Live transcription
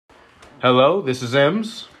Hello, this is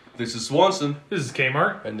Ems. This is Swanson. This is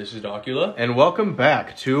Kmart. And this is Docula. And welcome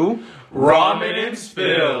back to Ramen and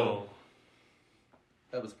Spill.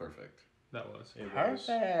 That was perfect. That was.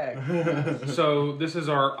 Perfect. So this is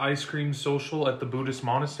our ice cream social at the Buddhist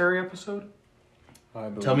monastery episode?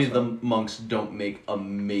 Tell me the monks don't make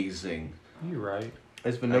amazing. You're right.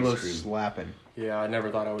 It's vanilla Ice cream. slapping. Yeah, I never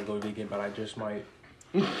thought I would go vegan, but I just might.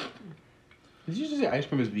 Did you just say ice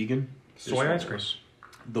cream is vegan? Soy ice cream.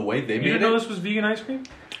 The way they You made didn't know it. this was vegan ice cream?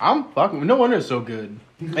 I'm fucking. No wonder it's so good.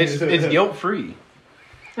 It's guilt free.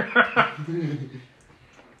 I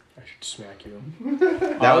should smack you.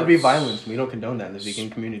 That would be violence. We don't condone that in the vegan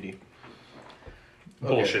community.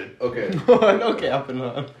 Bullshit. Okay. Okay, up and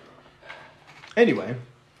on. Anyway,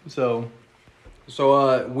 so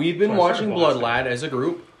So, we've been So I watching started Blood blasting. Lad as a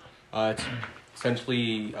group. It's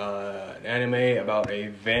essentially an anime about a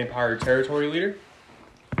vampire territory leader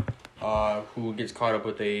who gets caught up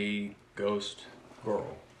with a ghost girl.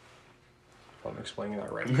 If I'm explaining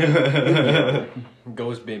that right.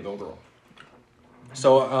 Ghost bimbo girl.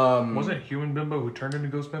 So, Wasn't it Human Bimbo who turned into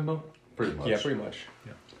Ghost Bimbo? Pretty much. yeah, pretty much.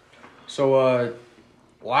 Yeah. So,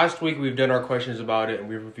 last week we've done our questions about it and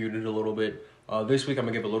we've reviewed it a little bit. This week I'm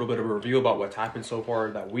gonna give a little bit of a review about what's happened so far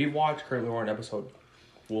that we've watched. Currently we're on episode.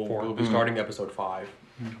 We'll be starting episode 5.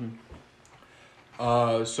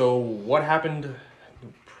 So what happened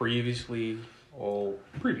previously? Oh,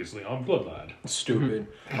 Previously on Blood Lad. stupid.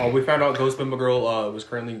 We found out Ghost Bimbo Girl was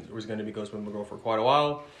going to be Ghost Bimbo Girl for quite a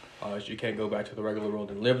while. She can't go back to the regular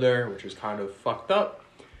world and live there, which is kind of fucked up.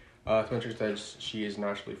 Spencer says she is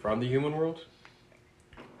naturally from the human world.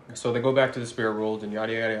 So they go back to the spirit world and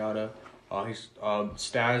yada yada yada.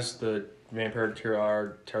 Stas, the vampire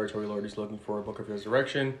territory lord, is looking for a book of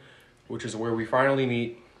resurrection, which is where we finally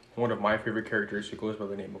meet one of my favorite characters who goes by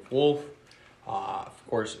the name of Wolf. Of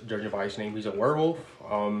course, judging by his name, he's a werewolf.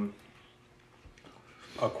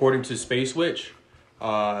 According to Space Witch,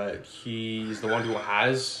 he's the one who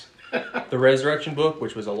has the resurrection book,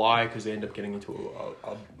 which was a lie because they end up getting into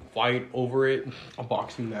a fight over it. a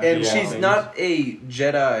boxing match. And Yeah. she's not a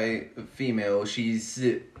Jedi female. She's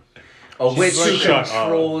a witch like- who Shut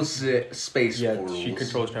controls space Yeah, portals. she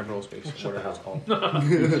controls temporal space, whatever it's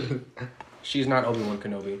called. She's not Obi-Wan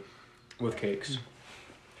Kenobi with cakes.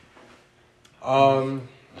 And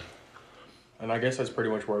I guess that's pretty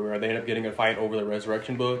much where we are. They end up getting a fight over the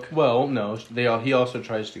resurrection book. Well, no, he also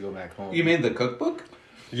tries to go back home. You mean the cookbook?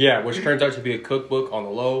 Yeah, which turns out to be a cookbook on the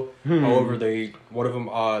low. However, one of them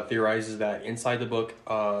theorizes that inside the book,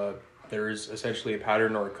 there is essentially a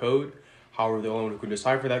pattern or a code. However, the only one who can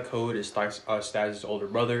decipher that code is Stas' older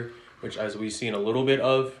brother, which, as we've seen a little bit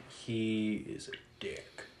of, he is a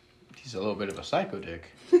dick. He's a little bit of a psycho dick.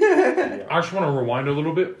 Yeah. I just want to rewind a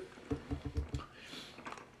little bit.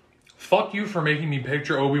 Fuck you for making me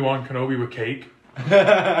picture Obi-Wan Kenobi with cake.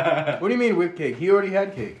 What do you mean with cake? He already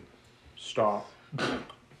had cake. Stop.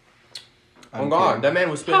 I'm Oh God, kidding. that man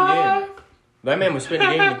was spitting game. That man was spitting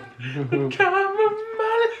game.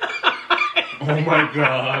 Oh my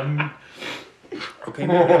god. Okay,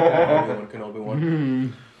 Kenobi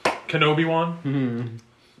one. Kenobi one?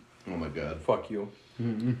 Oh my god. Fuck you.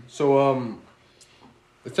 So,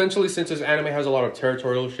 essentially, since this anime has a lot of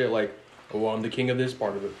territorial shit, like, oh, I'm the king of this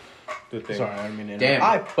part of it, the thing. Sorry, I didn't mean to Damn.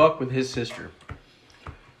 interrupt. I fuck with his sister.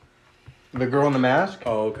 The girl in the mask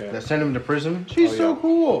Oh, okay. that sent him to prison. She's Oh, so yeah.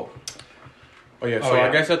 cool. Oh yeah. Oh, So yeah.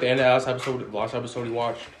 I guess at the end of the last episode we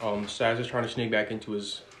watched, Stas is trying to sneak back into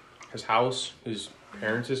his house, his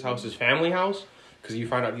parents' house, his family house, because you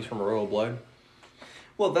find out he's from royal blood.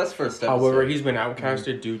 Well, that's first episode. However, he's been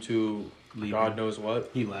outcasted due to Leaving. God knows what.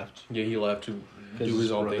 He left. Yeah, he left to do his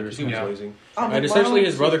his own thing brothers- because he was yeah. lazy. I'm And a essentially,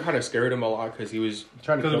 his violent- brother kind of scared him a lot because he was,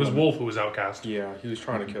 Trying to Because it kill was him. Wolf who was outcast. yeah, he was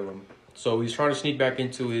trying to kill him. So he's trying to sneak back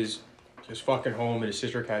into his fucking home, and his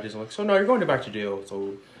sister catches him like, so no, you're going back to jail.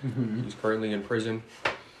 So he's currently in prison,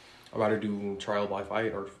 about to do trial by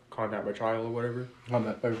fight or combat by trial or whatever.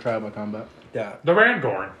 Combat, or trial by combat. Yeah. The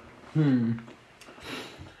Rangorn.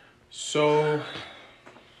 So,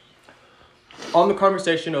 on the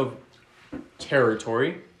conversation of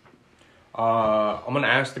territory, I'm gonna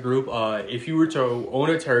ask the group, if you were to own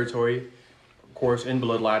a territory, of course in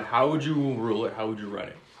Blood Lad, how would you rule it? How would you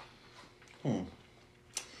run it?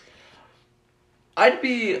 I'd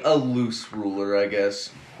be a loose ruler, I guess.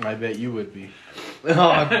 I bet you would be. Oh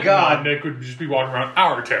God, god. Nick would just be walking around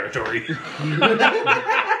our territory.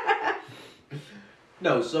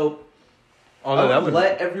 No, so Oh, I no, that would would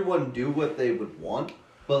let everyone do what they would want,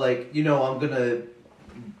 but like, I'm gonna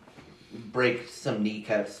break some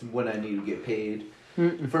kneecaps when I need to get paid.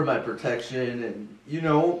 for my protection, and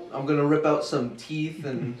I'm gonna rip out some teeth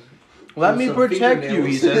and Let me some protect you,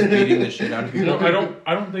 he fingernails. says, beating the shit out of You know, people.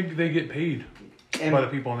 I don't think they get paid by the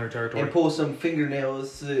people in their territory. And pull some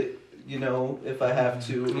fingernails, you know, if I have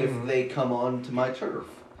to, if they come on to my turf.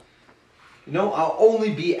 You know, I'll only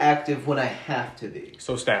be active when I have to be.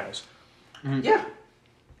 So Stas. Yeah,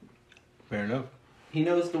 Fair enough. he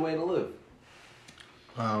knows the way to live.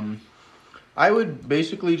 I would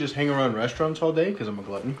basically just hang around restaurants all day because I'm a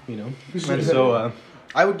glutton, you know. And so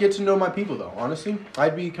I would get to know my people, though, honestly.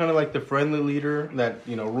 I'd be kind of like the friendly leader that,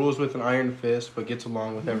 you know, rules with an iron fist but gets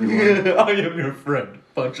along with everyone. I am your friend.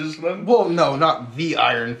 Punches them. Well, no, not the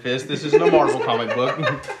Iron Fist. This isn't a Marvel comic book.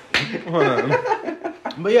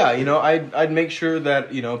 But yeah, you know, I'd make sure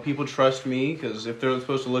that, you know, people trust me because if they're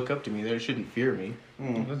supposed to look up to me, they shouldn't fear me.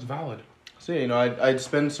 That's valid. So, you know, I'd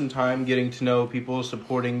spend some time getting to know people,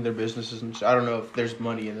 supporting their businesses. And I don't know if there's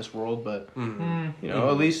money in this world, but, you know,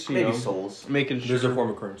 at least, you Maybe know, souls. making sure. There's a form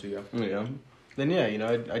of currency, yeah. You know, then yeah, you know,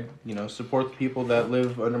 I'd you know, support the people that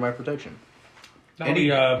live under my protection. Any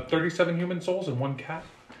 37 human souls and 1 cat.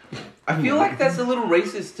 I feel like that's a little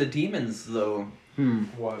racist to demons, though.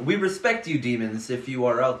 What? We respect you, demons, if you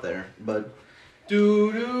are out there, but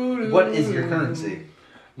Do. what is your currency?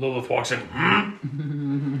 Lilith walks in.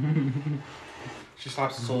 She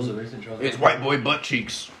slaps the souls of each other. It's white boy butt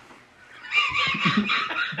cheeks.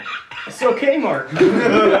 So Kmart.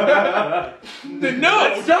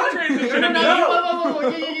 No! Stop transitioning.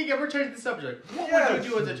 Yeah, we're changing the subject. What would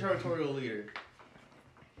you do as a territorial leader?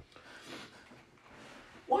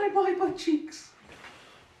 Why my butt cheeks?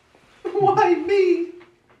 Why me?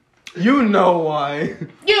 You know why?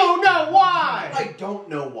 You know why! I don't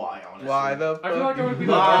know why, honestly. Why the fuck? I feel like I would be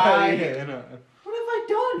Why? What have I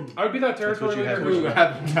done? I would be that territory what you leader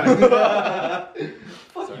had who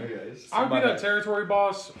Fuck you guys. I would be that territory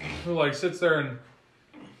boss who like sits there and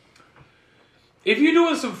if you're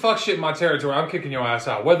doing some fuck shit in my territory, I'm kicking your ass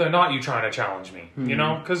out, whether or not you're trying to challenge me. You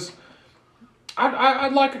know, because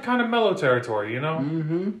I'd like a kind of mellow territory. You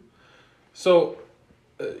know, so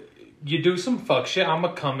you do some fuck shit, I'm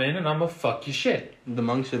gonna come in and I'm gonna fuck your shit. The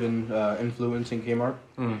monks have been influencing Kmart.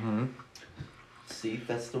 See,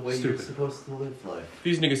 that's the way Stupid. you're supposed to live life.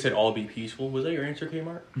 These niggas said all be peaceful. Was that your answer,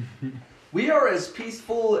 Kmart? We are as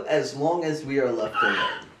peaceful as long as we are left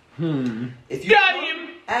alone. If you Got come him!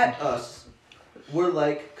 at us, we're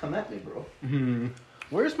like, come at me, bro.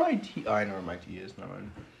 Where's my tea? I know where my tea is. Never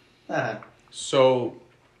mind. So,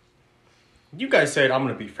 you guys said I'm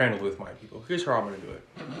gonna be friendly with my people. Here's how I'm gonna do it.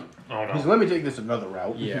 Oh Just no. let me take this another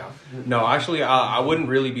route. Yeah. No, actually, I wouldn't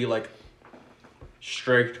really be like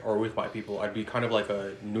strict or with my people. I'd be kind of like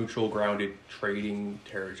a neutral, grounded trading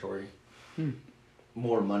territory.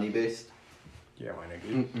 More money based. Yeah, my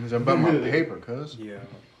nigga. It's about my paper, cuz. Yeah.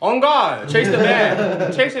 On God, chase the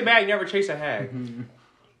bag. Chase the bag, never chase a hag.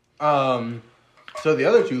 So the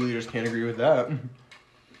other two leaders can't agree with that.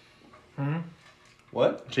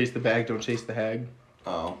 What? Chase the bag, don't chase the hag.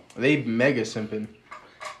 Oh. They mega simping.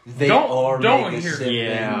 They Don't mega hear- simping.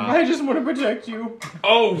 Yeah. I just want to protect you.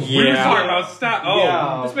 Oh, we were Yeah. talking about stat. Oh,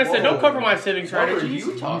 Yeah. This man said, "Don't cover my civic What are strategies."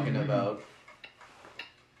 you talking about?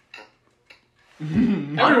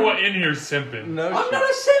 everyone in here simping. No I'm shit. not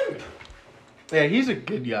a simp. Yeah, he's a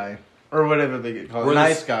good guy. Or whatever they get called. We're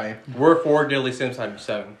Nice the- guy. We're 4 deadly simps out of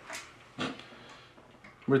 7.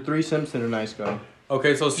 We're 3 simps and a nice guy.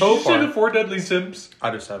 Okay, so Did you say the far 4 deadly simps?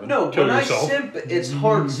 out of 7. No, Kill when yourself. I simp, it's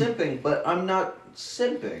hard simping, but I'm not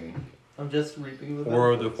simping. I'm just reaping the benefits.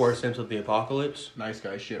 We're the 4 simps of the apocalypse. Nice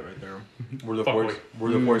guy shit right there. We're the Fuck 4. me.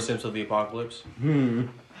 We're the 4 simps of the apocalypse.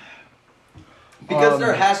 Because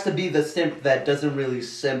there has to be the simp that doesn't really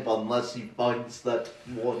simp unless he finds that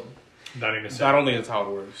one. Not even a I simp. don't think that's how it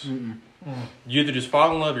works. You either just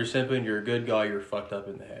fall in love, you're simping, you're a good guy, you're fucked up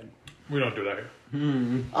in the head. We don't do that here.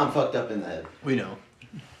 I'm fucked up in the head. We know.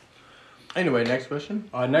 Anyway, next question.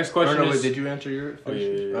 Next Or question no, is... wait, did you answer your Oh,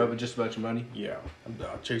 yeah. Oh, just about your money? Yeah.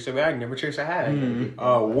 Chase a bag, never chase a hag.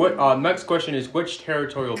 Next question is, which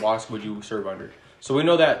territorial boss would you serve under? So we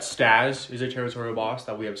know that Stas is a territorial boss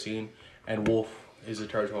that we have seen, and Wolf is a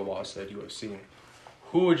territorial boss that you have seen.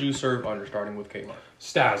 Who would you serve under, starting with Kmart?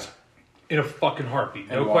 Staz. In a fucking heartbeat.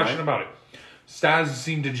 No And why? question about it. Staz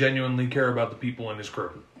seemed to genuinely care about the people in his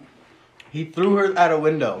crew. He threw her out a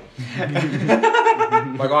window.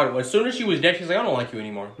 My God, as soon as she was dead, she's like, I don't like you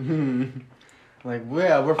anymore. Like,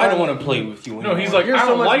 yeah, we're I don't fine. want to play with you anymore. No, he's like, You're I so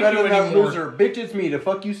don't much like better you than that anymore. loser. Bitch, it's me. The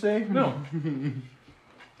fuck you say? No.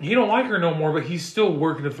 He don't like her no more, but he's still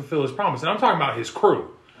working to fulfill his promise. And I'm talking about his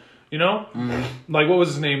crew. You know? Like, what was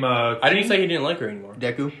his name? I didn't say he didn't like her anymore.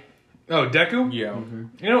 Deku. Oh, Deku? Yeah.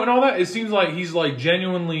 You know, and all that, it seems like he's, like,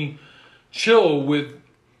 genuinely chill with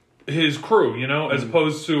his crew, you know? As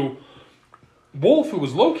opposed to Wolf, who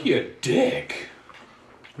was low-key a dick.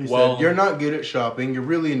 He Well- said, "You're not good at shopping. You're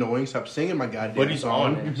really annoying. Stop singing my goddamn But he's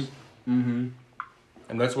song." honest. Mm-hmm.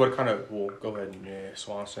 And that's what kind of. Well, go ahead,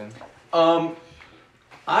 Swanson.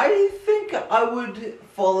 I think I would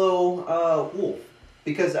follow Wolf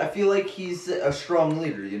because I feel like he's a strong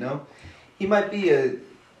leader. You know, he might be a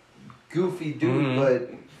goofy dude, Mhm.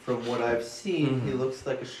 but from what I've seen, Mhm. he looks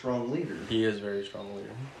like a strong leader. He is very strong leader.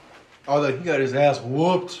 Although he got his ass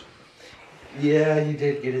whooped, Yeah, he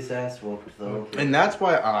did get his ass whooped though. and that's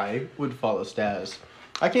why I would follow Staz.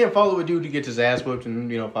 I can't follow a dude who gets his ass whooped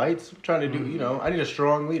in fights. I'm trying to do I need a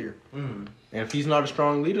strong leader, Mm. and if he's not a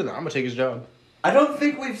strong leader, then I'm gonna take his job. I don't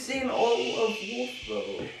think we've seen all of Wolf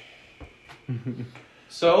though.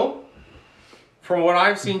 So, from what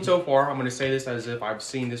I've seen so far, I'm going to say this as if I've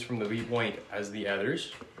seen this from the viewpoint as the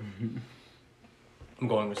others. I'm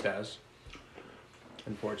going with Staz.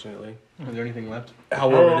 Unfortunately. Is there anything left?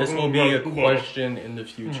 However, this will be a question in the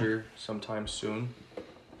future sometime soon.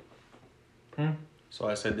 So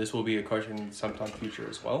I said this will be a question sometime future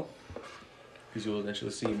as well. Because you'll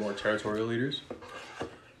eventually see more territorial leaders.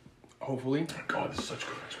 Hopefully. God, this is such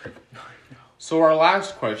good ice cream. So our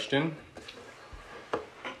last question.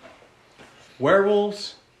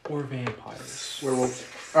 Werewolves or vampires?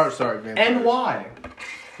 Werewolf. Oh, sorry, vampires. And why?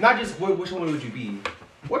 Not just which one would you be?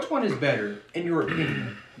 Which one is better, in your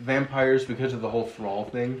opinion? Vampires because of the whole thrall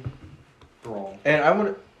thing, Thrall. and I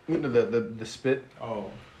want to the spit Oh.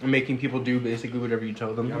 and making people do basically whatever you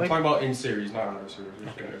tell them. Yeah, I'm talking about in series, not on our series.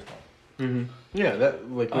 Mm-hmm. Yeah,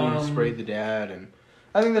 that like when you sprayed the dad, and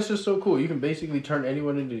I think that's just so cool. You can basically turn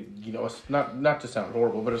anyone into not to sound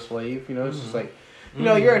horrible, but a slave. It's just like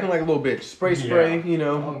you're acting like a little bitch. Spray, Yeah.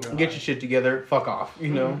 Oh, God. get your shit together. Fuck off.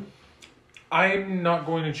 I'm not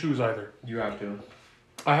going to choose either. You have to.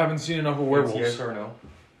 I haven't seen enough of werewolves. Yes or no?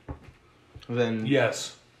 Then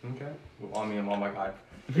Yes. Okay. Well, I mean, oh my god.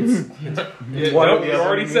 One or Nope, the you other.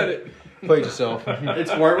 already said it. play yourself.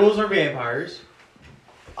 It's werewolves or vampires.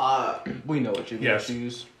 We know what you're gonna Yes.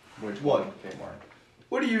 choose. Which What? one? Okay, Mark.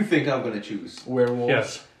 What do you think I'm gonna choose? Werewolves.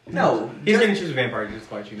 Yes. No, He's gonna choose vampires just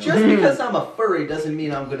to let you know. just because I'm a furry doesn't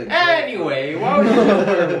mean I'm gonna. Anyway, why would you choose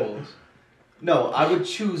werewolves? No, I would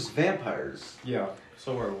choose vampires. Yeah,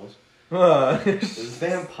 so werewolves.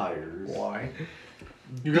 Vampires. Why?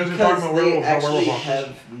 You guys are talking Because about they werewolves, not actually werewolves.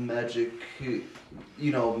 have magic,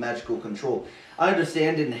 magical control. I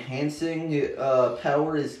understand enhancing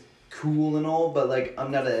power is cool and all, but like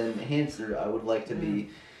I'm not an enhancer. I would like to be,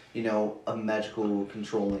 a magical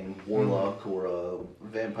controlling warlock or a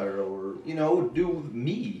vampire or do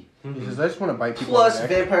me. He says, I just want to bite people. Plus, on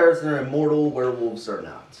the neck. vampires are immortal. Werewolves are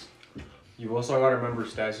not. You also gotta remember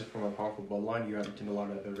Stas is from a powerful bloodline. You haven't seen a lot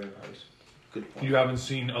of other vampires. Good point. You haven't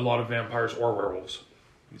seen a lot of vampires or werewolves.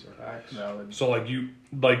 These are facts. So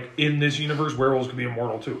in this universe, werewolves could be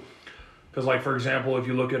immortal too. Because for example, if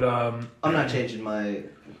you look at I'm not changing my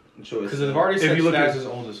choice. Because they've already If said you look Stas at- is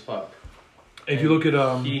old as fuck. if you look at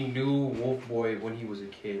He knew Wolf Boy when he was a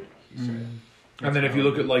kid. He said. and then if you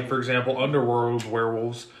look at for example, underworld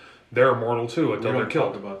werewolves, they're immortal too We until don't they're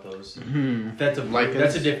killed. talk about those. Mhm. That's a Lycans.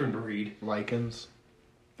 that's a different breed. Lichens.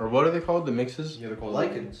 Or what are they called? The mixes? Yeah, they're called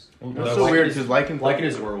Lycans. It's No, so lichen weird is- because lichen. Lycan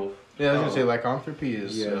is werewolf. Yeah, I was Oh. gonna say lycanthropy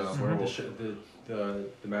is Yeah, werewolf. the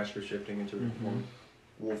master shifting into form.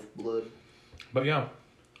 Wolf blood. But yeah,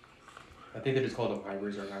 I think they just called them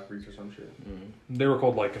hybrids or half-breeds or some shit. they were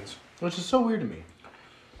called lichens. Which is so weird to me.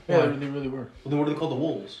 Yeah, Why? they really were. Well, then what are they called? The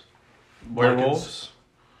wolves. Werewolves.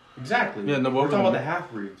 Exactly. Yeah, no, we're what talking were about they? the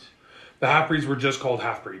half-breeds. The half-breeds were just called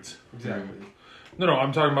half-breeds. Exactly. No,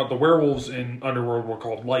 I'm talking about the werewolves in Underworld were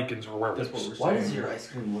called lichens or werewolves. That's what we're Why saying. does your ice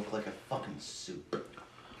cream look like a fucking soup?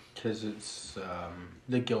 Because it's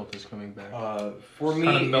the guilt is coming back. For It's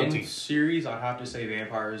kinda me, melty. in series, I have to say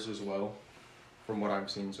vampires as well, from what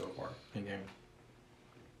I've seen so far. Okay.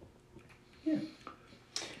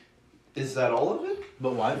 Is that all of it?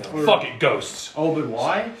 But why? Yeah. Fuck it, ghosts. Oh, but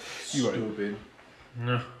why? You are- Stupid.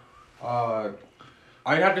 Nah.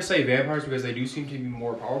 I'd have to say vampires because they do seem to be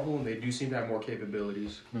more powerful and they do seem to have more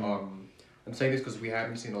capabilities. I'm saying this because we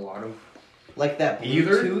haven't seen a lot of. Like that blue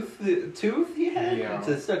Either? tooth he had Yeah.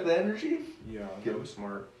 to suck the energy? Yeah, that was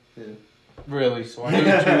smart. Really? So I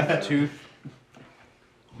think Tooth.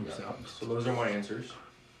 So those are my answers.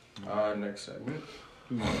 Next segment.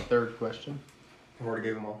 Third question. I've already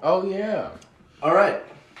gave them all. Oh yeah. Alright,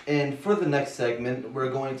 and for the next segment, we're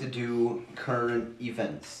going to do current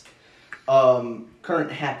events.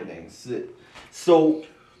 Current happenings. So,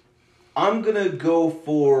 I'm gonna go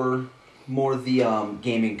for more the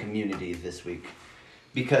gaming community this week.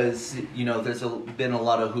 Because, there's been a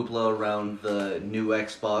lot of hoopla around the new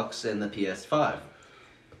Xbox and the PS5.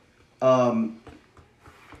 Now,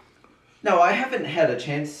 I haven't had a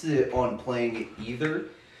chance on playing either,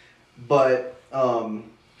 but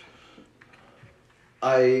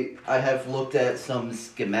I have looked at some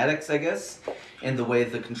schematics, I guess, and the way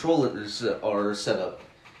the controllers are set up,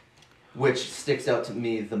 which sticks out to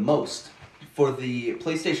me the most. For the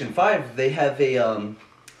PlayStation 5, they have a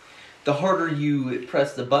the harder you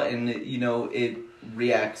press the button, it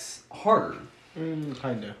reacts harder.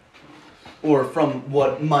 Kinda. Or from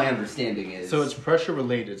what my understanding is. So it's pressure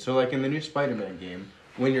related. So like in the new Spider-Man game,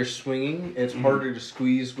 when you're swinging, it's harder to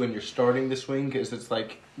squeeze when you're starting the swing because it's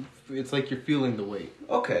like you're feeling the weight,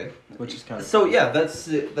 Okay. which is kind of So yeah, that's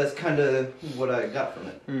kind of what I got from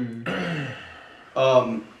it.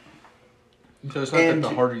 So it's not that And- the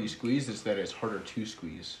harder you squeeze, it's that it's harder to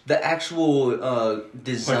squeeze. The actual Punching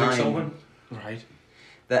design, someone? Right.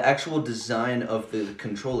 the actual design of the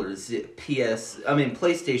controllers,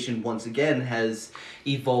 PlayStation once again has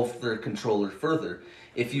evolved their controller further.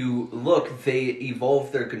 If you look, they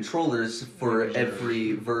evolve their controllers for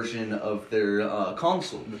every version of their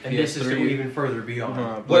console. And this is going even further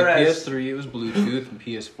beyond. Whereas- PS3 it was Bluetooth, and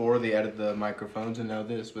PS4 they added the microphones, and now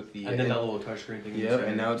this with the And then that little touchscreen thing. you yeah, said.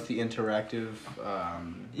 and now it's the interactive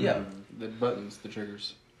Yeah. the buttons, the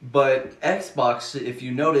triggers. But Xbox, if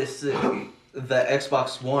you notice, the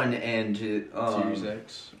Xbox One and Series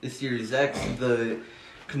X. the Series X, the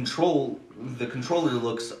controller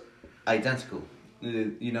looks identical.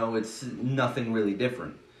 It's nothing really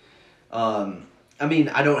different. I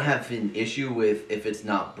don't have an issue with if it's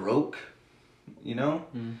not broke,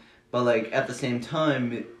 but like at the same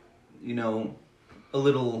time, a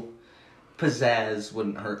little pizzazz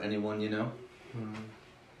wouldn't hurt anyone,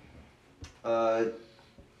 So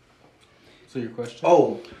your question?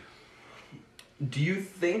 Oh, do you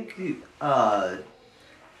think,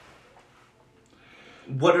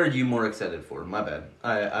 what are you more excited for? My bad.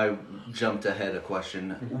 I jumped ahead a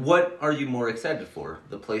question. What are you more excited for?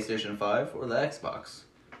 The PlayStation 5 or the Xbox?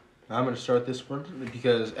 I'm going to start this one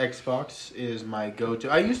because Xbox is my go-to.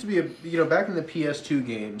 I used to be back in the PS2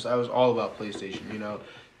 games, I was all about PlayStation,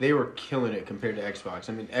 They were killing it compared to Xbox.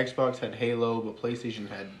 I mean, Xbox had Halo, but PlayStation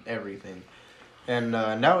had everything. And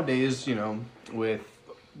nowadays, with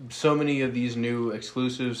so many of these new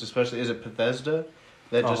exclusives, especially, is it Bethesda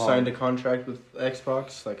that just signed a contract with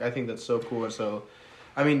Xbox? Like, I think that's so cool. And so,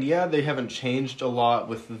 they haven't changed a lot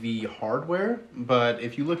with the hardware, but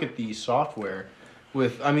if you look at the software,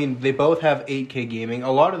 they both have 8K gaming.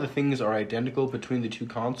 A lot of the things are identical between the two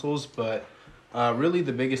consoles, but really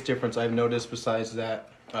the biggest difference I've noticed besides that,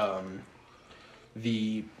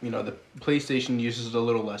 the PlayStation uses a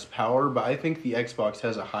little less power, but I think the Xbox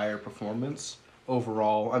has a higher performance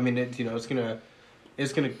overall.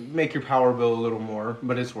 It's gonna make your power bill a little more,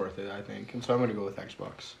 but it's worth it, I think. And so I'm gonna go with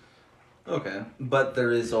Xbox. Okay. But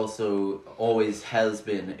there is also, always has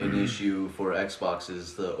been an issue for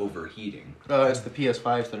Xboxes, the overheating. It's the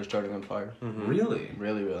PS5s that are starting on fire. Really?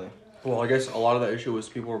 Really, really. Well, I guess a lot of the issue was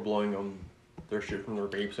people were blowing their shit from their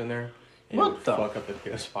vapes in there. And What it would the- fuck up the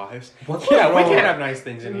PS5s. What Yeah, the- we can't have nice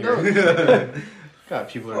things in here. God,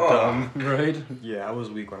 people are dumb, right? Yeah, I was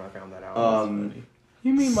weak when I found that out.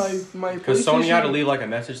 You mean my Because Sony had to PlayStation- leave like a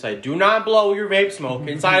message saying, "Do not blow your vape smoke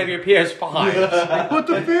inside of your PS5." But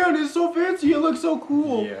the fan is so fancy, it looks so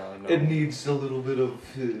cool. Yeah, no. It needs a little bit of...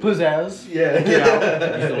 Pizzazz. Yeah.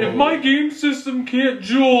 If my game system can't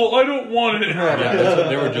jewel, I don't want it. Yeah, that's what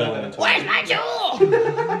they were doing. Into Where's my jewel?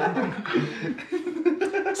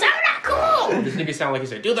 So not cool. This nigga sound like he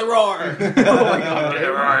said, "Do the roar."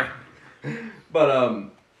 But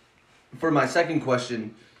for my second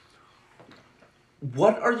question,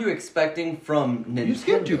 what are you expecting from Nintendo? You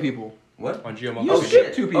skipped two people. What? On GMO. You Oh skipped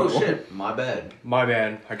shit! two people. Oh shit! My bad. My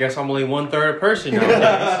bad. I guess I'm only 1/3 person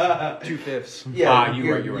nowadays. 2/5. Yeah,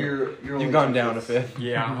 you're right, You're only You've gone down a fifth.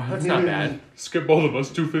 Yeah, that's not bad. Skip both of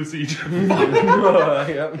us, 2/5 each.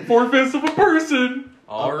 Yep. 4/5 of a person.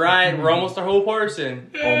 All right, we're almost a whole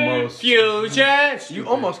person. Almost. Fusion. You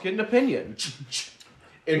almost get an opinion.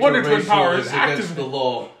 Wonder Twin Powers against active. the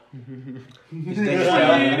law.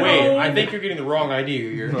 Wait, I think you're getting the wrong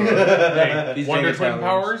idea here. Hey, These Wonder dang Twin Italians.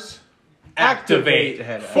 Powers. Activate.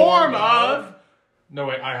 Head Form of. No,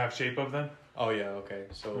 wait, I have shape of then? Oh yeah, okay.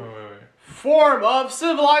 So Wait. form of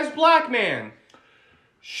civilized black man.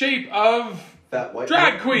 Shape of That white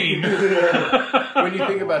drag queen. When you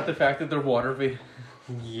think about the fact that they're water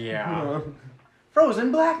Yeah.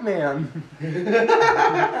 frozen black man.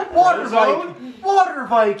 Water Viking. Water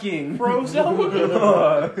Viking.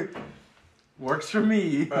 Frozone. Works for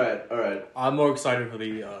me. All right. I'm more excited for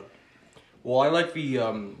the. Well, I like the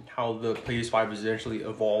how the PS5 has essentially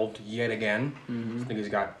evolved yet again. I think it's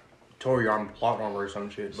got Torion plot armor or some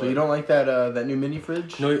shit. So you don't like that new mini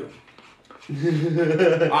fridge? No.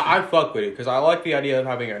 I fuck with it because I like the idea of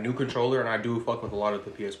having a new controller, and I do fuck with a lot of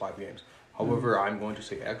the PS5 games. However, I'm going to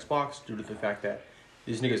say Xbox due to the fact that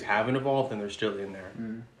these niggas haven't evolved and they're still in there.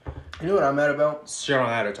 You know what I'm mad about? Shit on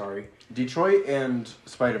that, Atari. Detroit and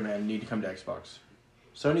Spider-Man need to come to Xbox.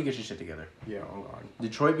 Sony, get your shit together. Yeah, oh god.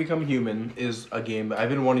 Detroit Become Human is a game that I've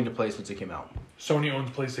been wanting to play since it came out. Sony owns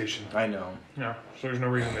PlayStation. I know. Yeah, so there's no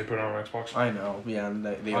reason they put it on Xbox. I know. Yeah, and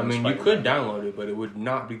they I own mean, you Spider-Man. could download it, but it would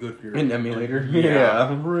not be good for your An emulator.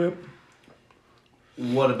 Yeah. Rip.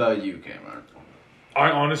 What about you, Cameron? I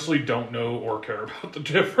honestly don't know or care about the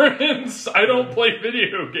difference. I don't play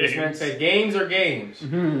video This man games. said games are games.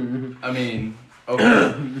 I mean,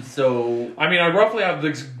 okay, so I mean, I roughly have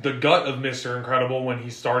the gut of Mr. Incredible when he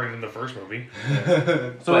started in the first movie.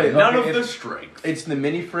 So but wait, none okay, of the it's, strength. it's the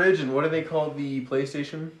mini fridge, and what do they call the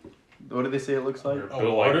PlayStation? What do they say it looks like? They're Oh,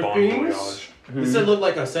 built like other Bon things? Voyage. This said look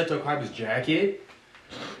like a Seto Kaiba's jacket.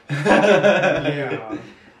 Yeah.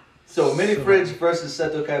 So mini fridge versus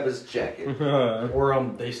Seto Kaiba's jacket.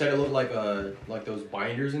 Or they said it looked like those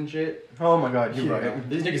binders and shit. Oh my god, you're right.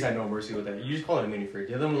 These niggas had no mercy with that. You just call it a mini fridge.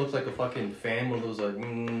 The other one looks like a fucking fan, one of those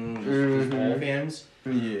those wall fans.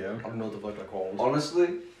 Yeah. I don't know what the fuck they're called. Honestly,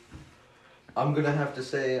 I'm gonna have to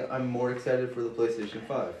say I'm more excited for the PlayStation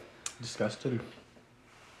 5. Disgusting.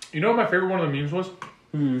 You know what my favorite one of the memes was?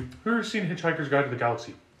 Hmm. Who ever seen Hitchhiker's Guide to the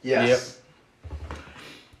Galaxy? Yes.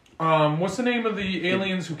 What's the name of the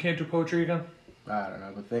aliens who can't do poetry again? I don't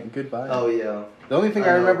know, but goodbye. Oh yeah. The only thing I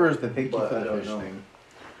I know, remember is the thank you but for I the don't fish know. thing.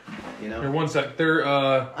 You They're know. one sec. They're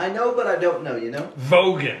I know, but I don't know. You know.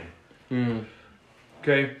 Vogan. Hmm.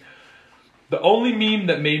 Okay. The only meme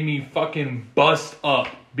that made me fucking bust up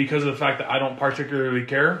because of the fact that I don't particularly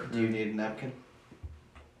care. Do you need a napkin?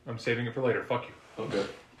 I'm saving it for later. Fuck you. Okay.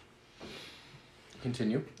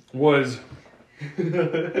 Continue. I Was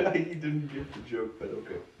didn't get the joke, but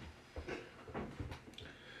okay.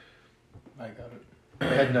 I got it.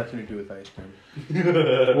 It had nothing to do with ice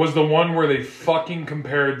cream. was the one where they fucking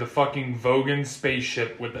compared the fucking Vogan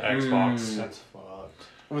spaceship with the Xbox. That's fucked.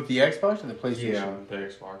 With the Xbox or the PlayStation? Yeah, the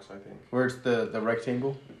Xbox, I think. Where it's the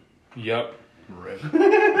rectangle? Yep. Rip. Oh,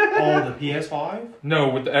 the PS5? No,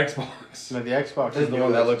 with the Xbox. No, the Xbox There's is the no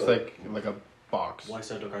one that looks Xbox. like a box. Why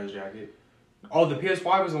Seto Kaiba's jacket? Oh, the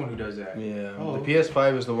PS5 is the one who does that. Yeah. Oh. The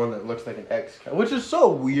PS5 is the one that looks like an X, which is so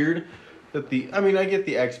weird. That I get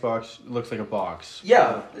the Xbox looks like a box.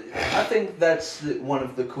 Yeah, I think that's one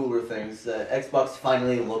of the cooler things. Xbox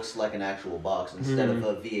finally looks like an actual box instead of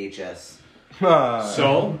a VHS.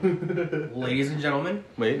 So, Ladies and gentlemen,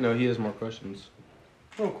 Wait, no, he has more questions.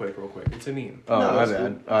 real quick. It's a meme. Oh, No, my it's bad.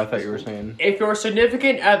 cool. Oh, I thought you were saying If your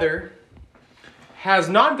significant other has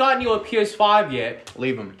not gotten you a PS5 yet,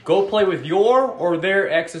 leave him. go play with your or their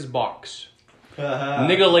ex's box.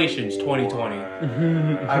 Niggalations 2020.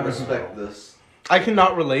 I respect this. I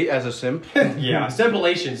cannot relate as a simp. Yeah,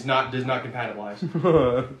 simulations does not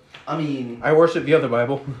compatibilize. I mean, I worship the other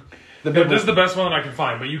Bible. The this is the best one that I can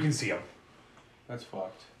find, but you can see them. That's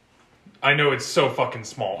fucked. I know it's so fucking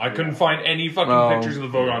small. I couldn't find any fucking Oh. pictures of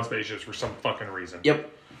the Vogon spaceships for some fucking reason. yep.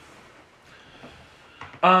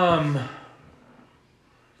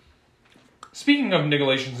 Speaking of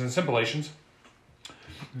niggalations and simpilations,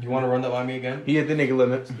 You want to run that by me again? He hit the nigga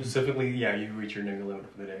limit Specifically, yeah, you reach your nigga limit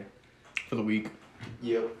for the day. for the week.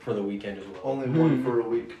 Yep. For the weekend as well. Only one for a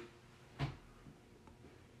week.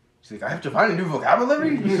 He's like, I have to find a new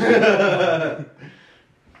vocabulary.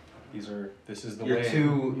 This is the You're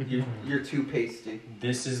way. you're too pasty.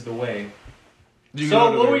 This is the way. Do you So,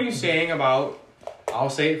 know what the- were you saying about, I'll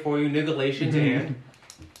say it for you, niggalations and...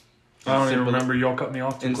 I don't even Simple- remember. Y'all cut me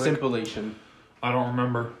off too In quick. simpulation. I don't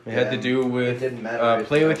remember. It had to do It with didn't matter.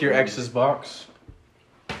 play with your ex's box.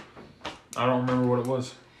 I don't remember what it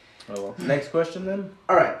was. Oh well. Next question then.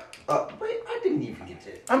 All right. Wait, I didn't even get to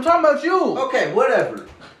it. I'm talking about you. Okay, whatever.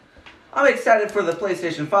 I'm excited for the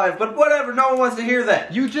PlayStation 5, but whatever. No one wants to hear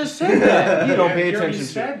that. You just said that. You don't pay You already attention to.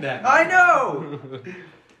 said that. I know.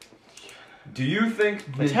 Do you think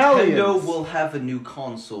Italians. Nintendo will have a new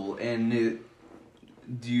console, and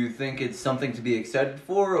do you think it's something to be excited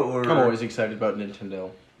for, or I'm always excited about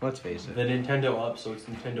Nintendo. Let's face The it. Nintendo up, so it's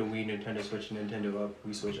Nintendo Wii, Nintendo Switch, Nintendo up,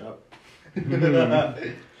 we switch up.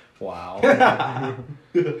 Wow.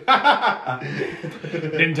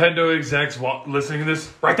 Nintendo execs listening to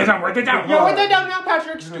this. Write that down. Write that down. Yo, write that down now,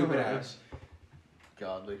 Patrick. Stupid ass.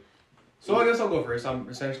 Godly. So I guess I'll go first. I'm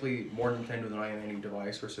essentially more Nintendo than I am any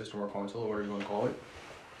device or system or console or whatever you want to call it.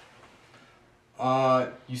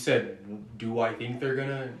 You said, do I think they're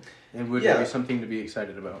gonna? And would Yeah. there be something to be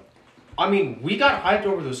excited about? I mean, we got hyped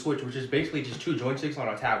over the Switch, which is basically just 2 joysticks on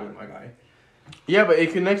a tablet, my guy. Yeah, but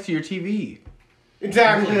it connects to your TV.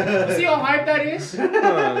 Exactly. See how hype that is?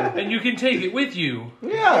 And you can take it with you.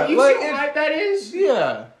 Yeah, You like see how hype that is?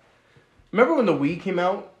 yeah. Remember when the Wii came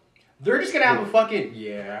out? They're just gonna have a fucking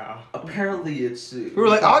Apparently, it's. We were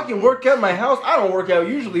like, I can work out in my house. I don't work out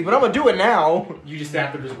usually, but I'm gonna do it now. You just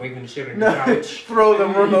sat there just waving shit on your couch. Throw the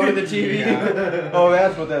remote at the TV. Yeah. Oh,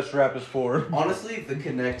 that's what that strap is for. Honestly, the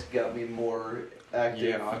Kinect got me more active.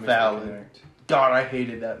 Yeah, I miss Valid. the Kinect. God, I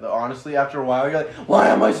hated that though. Honestly, after a while, you're like, why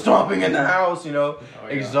am I stomping in the house? You know, Oh,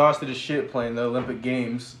 yeah. exhausted as shit playing the Olympic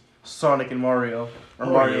Games, Sonic and Mario, or Oh,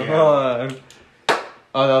 Mario. yeah.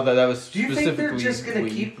 Oh no, that was. Do you think they're specifically just gonna Wii.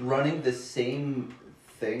 keep running the same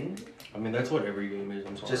thing? I mean, that's what every game is,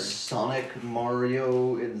 I'm sorry. Just Sonic,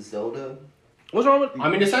 Mario, and Zelda? What's wrong with? I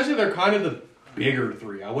mean, essentially, they're kind of the bigger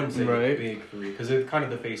 3. I wouldn't say Right. the big 3, because they're kind of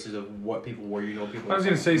the faces of what people were. You know, people. I was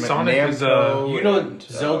gonna say Like Sonic is Namco. You know, and,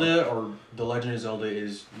 Zelda or The Legend of Zelda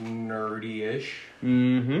is nerdy-ish.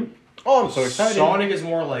 Mm-hmm. Oh, I'm so excited. Sonic is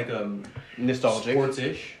more like Nostalgic.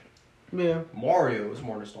 sports-ish. Yeah. Mario is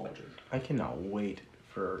more nostalgic. I cannot wait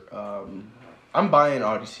for. I'm buying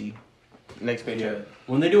Odyssey next paycheck. Yeah.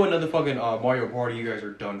 When they do another fucking Mario Party, you guys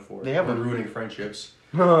are done for. They have We're a- ruining friendships.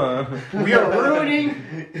 Yeah. We are ruining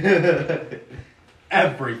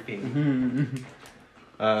everything.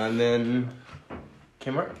 And then,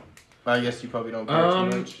 Kmart. I guess you probably don't care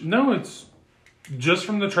too much. No, it's just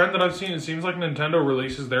from the trend that I've seen. It seems like Nintendo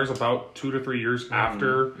releases theirs about 2 to 3 years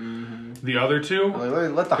after the other two.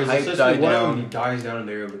 Like, let the Because hype die essentially one of down. them dies down and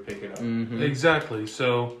they're able to pick it up. Mhm. Exactly.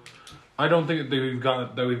 So I don't think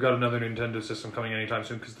that we've got another Nintendo system coming anytime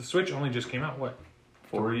soon because the Switch only just came out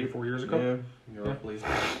 4 years ago. Yeah. Roughly.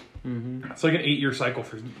 It's like an 8-year cycle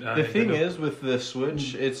for. The thing Nintendo. is with the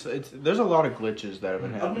Switch, it's there's a lot of glitches that have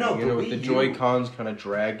been happening. no, you know, the with the Wii U- Joy Cons kind of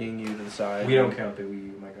dragging you to the side. We don't count the Wii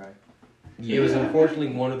U, my guy. It was unfortunately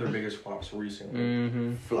one of their biggest flops recently.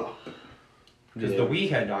 Mm-hmm. Flop. Because the Wii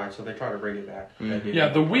had died, so they tried to bring it back. That didn't Yeah,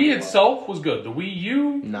 the work Wii out. itself was good. The Wii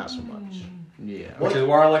U. Not so much. Yeah. Which is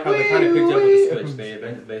why I like how they kind of picked it up with the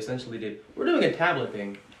Switch. They essentially did, we're doing a tablet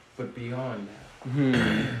thing, but beyond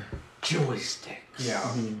that. Joystick. Yeah.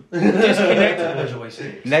 Mm-hmm. Disconnected the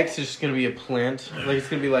joysticks. Next is just gonna be a plant. Like it's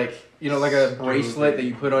gonna be like like a bracelet that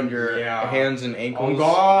you put on your Yeah. hands and ankles. Oh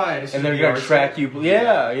god. And they're gonna track you.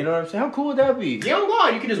 Yeah, you know what I'm saying? How cool would that be? Yeah, oh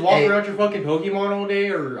god, you can just walk Hey. around your fucking Pokemon all day,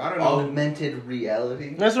 or I don't know. Augmented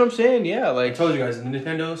reality. That's what I'm saying. Yeah, I like told you guys, the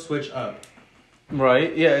Nintendo Switch up.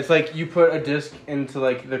 right. Yeah, it's like you put a disc into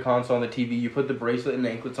like the console on the TV. You put the bracelet and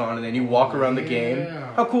anklets on, and then you walk around the game.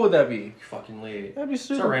 Yeah. How cool would that be? You fucking lit. That'd be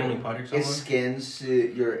super. Start randomly punching It someone. scans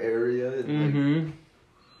your area. And, Mm-hmm.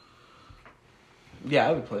 Yeah,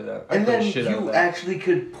 I would play that. I'd and play then the shit out of you that. actually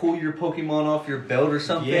could pull your Pokemon off your belt or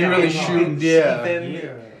something. Yeah, You really and shoot, can see yeah. them.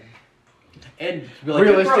 Yeah. And be like,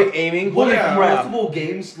 Realistic "Bro, aiming. What Holy if crap! multiple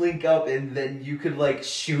games link up and then you could like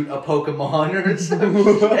shoot a Pokemon or something?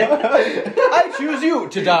 I choose you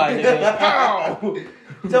to die. Pow!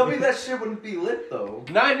 Tell me that shit wouldn't be lit though.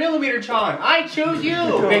 9mm Chan, I choose you!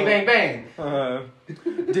 Bang, bang, bang.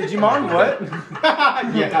 Digimon, what?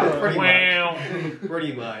 Yeah, pretty much. Wow.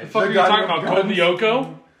 Pretty much. Fuck are you talking about? Gold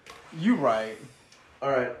Yoko? You right.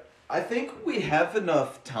 Alright. I think we have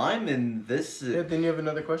enough time in this. Yeah, then you have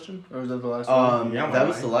another question? Or was that the last one? Yeah, that my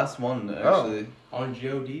was mind. the last one actually. On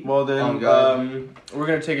GOD? Well then, Oh, God. we're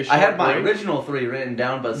gonna take a short I had my break. original 3 written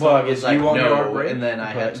down, but Well, I someone was guess like you want your no, break? and then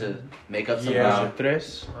I had But- to make up some Yeah. shit.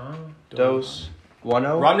 Tres, dos,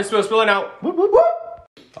 uno. Ron spilling out. Whoop, whoop, whoop.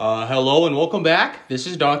 Hello and welcome back. This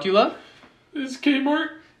is Docula. This is Kmart.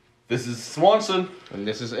 This is Swanson. And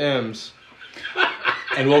this is M's.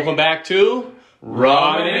 And welcome back to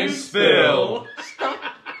Ramen and Spill.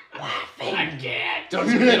 Don't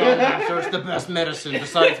you get on that, sir. It's the best medicine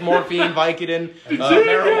besides morphine, Vicodin,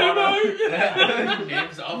 marijuana.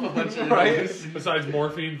 Names off a bunch of Right? Besides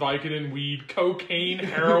morphine, Vicodin, weed, cocaine,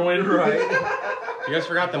 heroin, You guys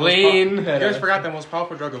forgot the Lean. You guys forgot the most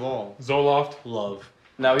powerful drug of all. Zoloft. Love.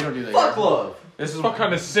 No, we don't do that. Fuck here. love. This is What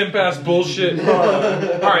kind of simp ass bullshit?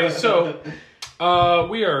 Alright, so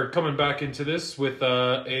we are coming back into this with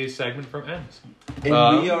a segment from M's.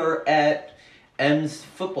 And we are at M's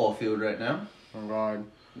football field right now. Oh god.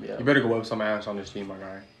 Yeah. You better go whip some ass on this team, my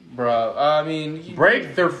guy. Bro, I mean,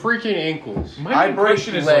 Break their freaking ankles. My I main break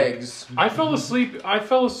question is, legs. I fell asleep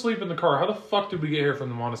in the car. How the fuck did we get here from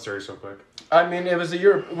the monastery so quick? I mean, it was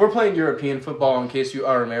we're playing European football in case you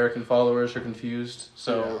our American followers are confused.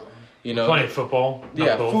 So, you know. Playing football. not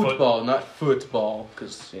Yeah, bullfoot. football, not football,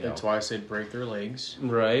 because, you know. That's why I said break their legs,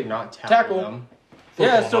 Right. not Tackle. them.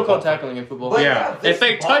 Yeah, it's still Football, called not tackling in football. But- Yeah. this If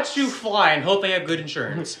they box- touch you, fly and hope they have good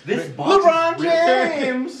insurance. This box LeBron is ripped.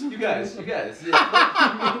 James. You guys.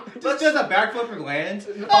 Just does a backflip and lands.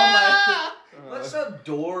 Let's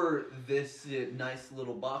adore this nice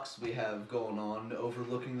little box we have going on,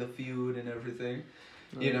 overlooking the feud and everything.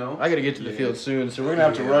 You know? I gotta get to the Yeah. field soon, so we're gonna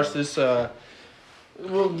have to Yeah. rush this.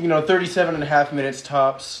 Well, 37 and a half minutes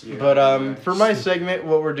tops. Yeah. But for my segment,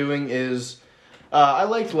 what we're doing is, I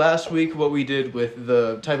liked last week what we did with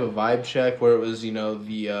the type of vibe check, where it was, the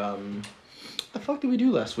the fuck did we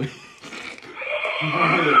do last week? We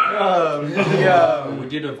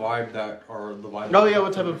did a vibe or the vibe. Oh yeah,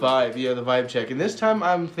 what type of vibe? Yeah, the vibe check. And this time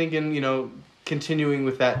I'm thinking, continuing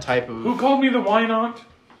with that type of. Who called me the why not?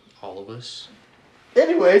 All of us.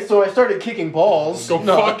 Anyway, so I started kicking balls. Go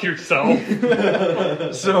No. fuck yourself.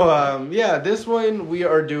 So this one we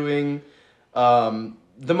are doing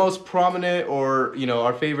the most prominent or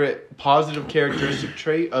our favorite positive characteristic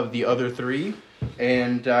trait of the other three,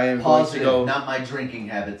 and I am Positive, going to go. not my drinking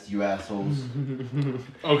habits, you assholes.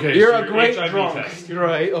 Okay, You're so a great HIV drunk. test. You're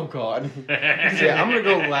right. Oh God. So, yeah, I'm gonna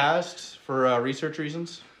go last for research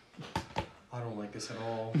reasons. I don't like this at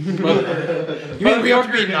all. You mean we have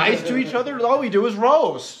to be nice to each other? All we do is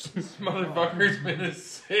roast. This motherfucker's gonna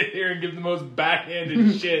sit here and give the most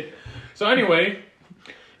backhanded shit. So anyway,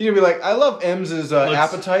 You're gonna be like, I love Ems's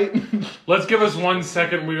appetite. let's give us 1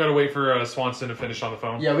 second. We gotta wait for Swanson to finish on the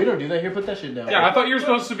phone. Yeah, we don't do that here. Put that shit down. Yeah, I thought you were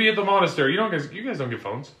supposed to be at the monastery. You guys don't get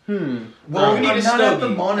phones. Well, we need I'm a not at the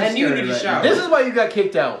stogie, monastery and you need a right shower. now. This is why you got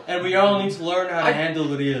kicked out. And we all need to learn how to handle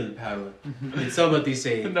the real power. It's somebody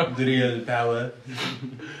say No. the real power.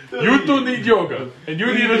 You two need yoga, and you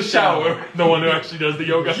need a shower. The one who actually does the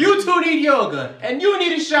yoga. You two need yoga, and you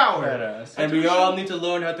need a shower. Badass. And we all need to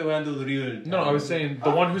learn how to handle the real power. No, I was saying the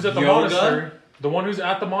one who's at the Yoga? monastery. The one who's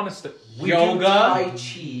at the monastery. Yoga, Tai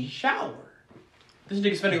Chi. shower. This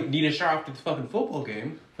nigga's finna need a shower after the fucking football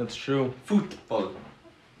game. That's true. Football.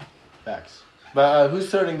 Facts. But who's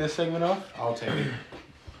starting this segment off? I'll take it.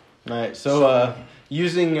 Alright, so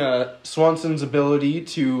using Swanson's ability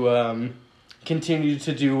to continue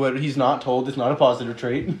to do what he's not told is not a positive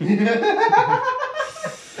trait.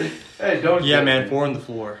 Hey, don't. Yeah, judge man, me. 4 on the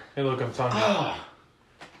floor. Hey, look, I'm telling you.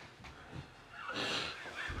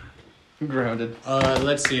 Grounded.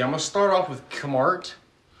 Let's see. I'm gonna start off with Kamart.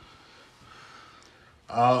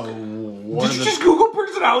 One Did you just Google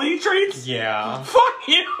personality traits? Yeah. Fuck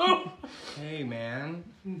you! Hey, man.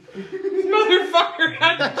 Motherfucker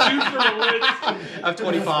had to choose from a list. I'm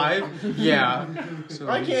 25. Yeah. So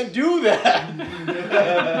I can't do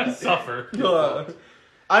that! Suffer.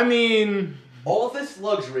 I mean... All this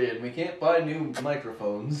luxury and we can't buy new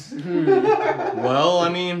microphones. Well, I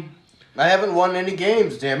mean, I haven't won any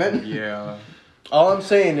games, damn it. yeah. All I'm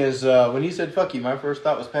saying is, when he said fuck you, my first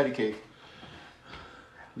thought was patty cake.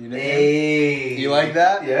 You know? Hey. You like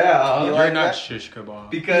that? Yeah. You You're like not that? shish kebab.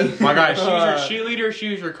 Because My guy, she's your cheerleader,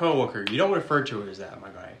 she's your coworker. You don't refer to her as that, my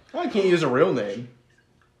guy. I can't use a real name.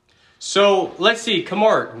 So, let's see,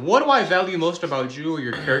 Kamart, what do I value most about you or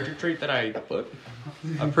your character trait that I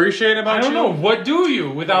appreciate about I don't you? know. What do you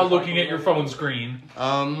without looking at your phone screen?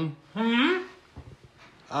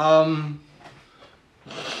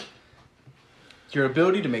 Your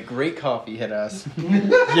ability to make great coffee, head ass.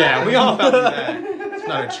 Yeah, we all value that. It's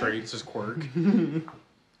not a trait, it's just quirk.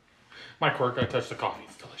 My quirk, I touch the coffee.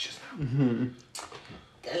 It's delicious now.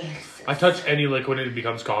 I touch any liquid and it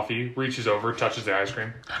becomes coffee. Reaches over, touches the ice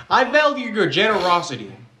cream. I value your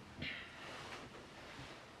generosity.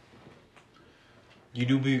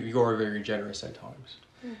 You're very generous at times.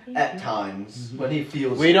 at times when he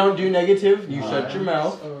feels. We don't do negative. You shut your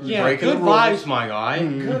mouth. Yeah, Breaking good the rules. vibes, my guy.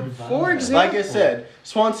 Good For vibes. example, Like I said,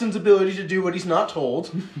 Swanson's ability to do what he's not told,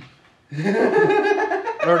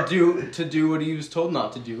 or do what he was told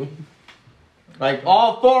not to do. Like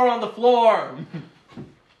all four on the floor.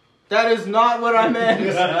 That is not what I meant.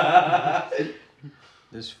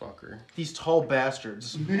 this fucker. These tall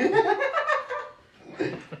bastards.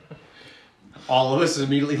 All of us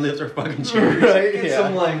immediately lift our fucking chairs. Right? Get Yeah.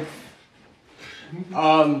 some like.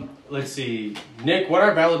 Let's see. Nick, what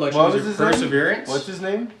I value about you What is was your his name? perseverance. What's his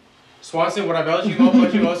name? Swanson, what I value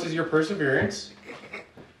about you most is your perseverance.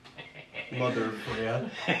 Mother, yeah.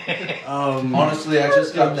 Honestly, I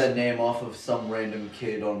just got that name off of some random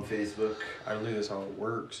kid on Facebook. I don't think that's how it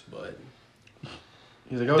works, but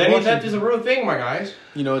He's like, I was Denny watching- theft is a real thing, my guys.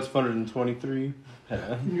 You know, it's 123.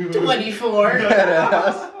 24.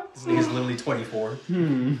 This nigga's literally 24.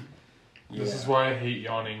 Hmm. This is why I hate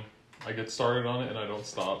yawning. I get started on it and I don't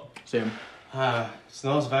stop. Same. It's the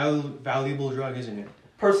most valuable drug, isn't it?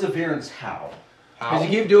 Perseverance, how? Because you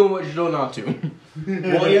keep doing what you don't not to.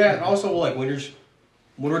 Well, yeah. Also, like when you're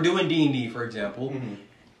when we're doing D&D, for example,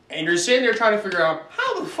 and you're sitting there trying to figure out,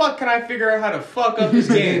 how the fuck can I figure out how to fuck up this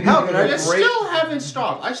game? How can I just break- still haven't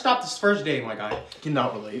stopped. I stopped this first day, my guy.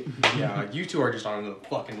 Cannot relate. Yeah, you two are just on another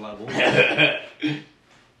fucking level.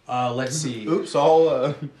 Let's see. Oops,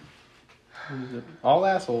 all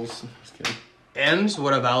assholes. Just kidding. Ems,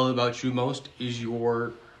 what I value about you most is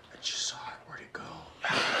your... I just saw it. Where'd it go?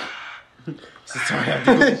 Sorry,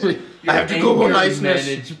 I have to go. Anger Niceness.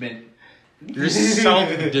 management. You're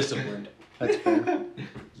self-disciplined. That's fair.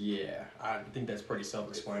 Yeah, I think that's pretty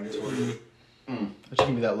self-explanatory. I should give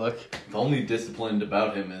me that look. The only disciplined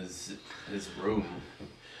about him is his room.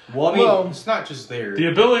 Well, I mean, Well- it's not just there. The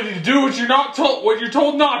ability to do what you're not told, what you're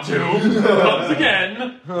told not to, comes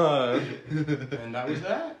again. And that was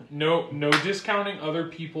that. No discounting other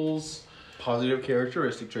people's. Positive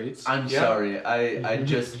characteristic traits. I'm sorry. I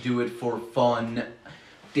just do it for fun.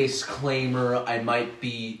 Disclaimer, I might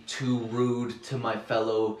be too rude to my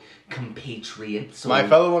fellow compatriots. So My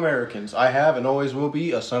fellow Americans, I have and always will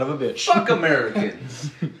be a son of a bitch. fuck Americans.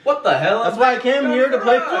 What the hell? That's why I came here to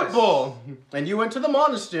play Us. football. And you went to the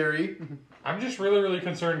monastery. I'm just really, really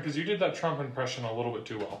concerned because you did that Trump impression a little bit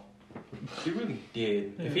too well. He really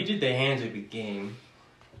did. If he did the hands, it'd be game.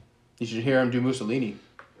 You should hear him do Mussolini.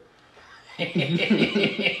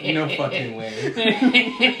 No fucking way.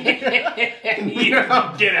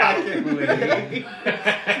 Get out.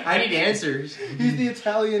 I need answers. He's the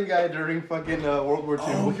Italian guy during fucking World War II.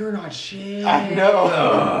 Oh, you're not shit. I know.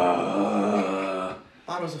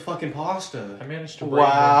 Thought it was a fucking pasta. I managed to break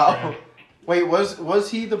Wow. Wait, was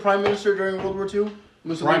he the prime minister during World War II?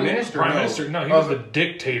 Mussolini? Prime Minister? Prime No. Minister. No, he was the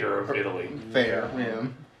dictator of Italy. Fair, yeah.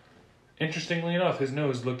 Interestingly enough, his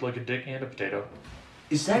nose looked like a dick and a potato.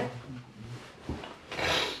 Is that?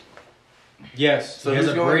 Yes. So So he has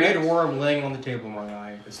who's a going braided next? worm laying on the table, my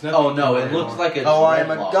guy. It's nothing. Oh no! It looks like a. Oh, I'm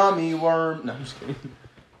a dreadlock. gummy worm. No, I'm just kidding.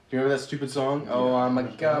 Do you remember that stupid song? Oh, I'm a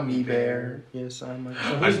gummy bear. Yes, I'm a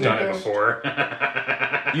gummy I've done it bear. before.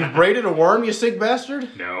 You've braided a worm, you sick bastard?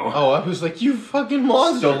 No. Oh, I was like, you fucking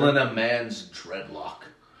monster. Stolen a man's dreadlock.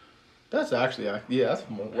 That's actually, yeah,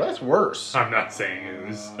 that's worse. I'm not saying it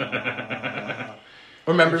was.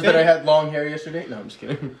 Remembers that I had long hair yesterday? No, I'm just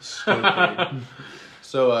kidding.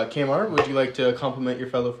 So, Kmart, would you like to compliment your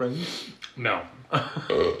fellow friends? No.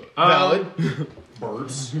 Valid.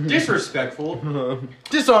 Birds. Disrespectful.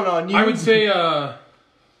 Dishonor on you. I would say I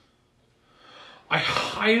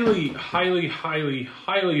highly, highly, highly,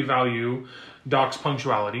 highly value Doc's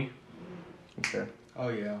punctuality. Okay. Oh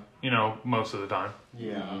yeah. You know, most of the time.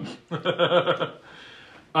 Yeah.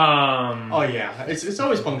 Um, Oh yeah. It's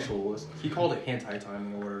always punctual. He called it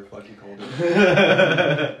anti-timing or whatever the fuck he called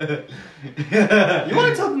it. You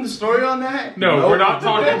want to tell them the story on that? no, we're not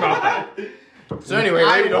talking about that. So anyway,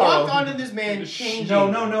 I ready to walked haul. onto this man changing. No.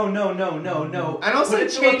 And I'll say Put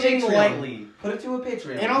it to a changing Patreon. lightly. Put it to a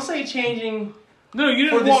Patreon. And I'll say changing No, you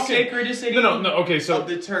for didn't the walk in. sacredicity No. Okay, so of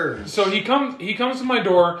the terms. So he comes to my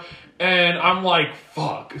door, and I'm like,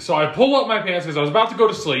 "Fuck!" So I pull up my pants because I was about to go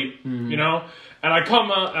to sleep, you know. And I come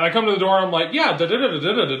to the door. And I'm like, "Yeah, da da da da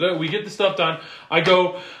da da da." We get the stuff done.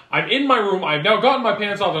 I'm in my room. I've now gotten my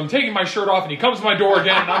pants off. I'm taking my shirt off, and he comes to my door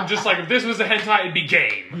again. And I'm just like, if this was a hentai, it'd be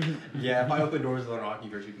game. Yeah, if I open doors without knocking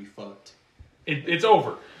first, you'd be fucked. It's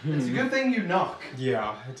over. It's a good thing you knock.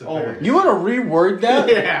 Yeah, it's a Oh, very... You want to reword that?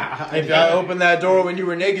 Yeah. If I opened that door when you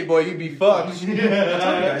were naked, boy, you'd be fucked. Tell me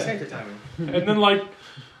guys, thank you, timing. And then like,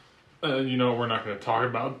 you know, we're not going to talk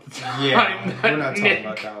about the time Yeah, that we're not talking Nick-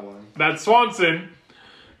 about that one. that Swanson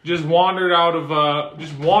just wandered out of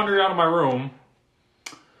my room,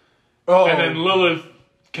 Oh. and then Lilith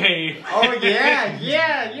came. Oh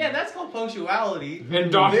yeah, that's called punctuality.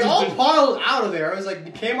 And Doc They all just piled out of there. I was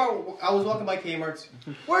like, I was walking by Kmart's.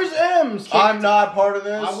 Where's Ems? I'm not part of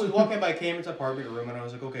this. I was walking by Kmart's apartment room, and I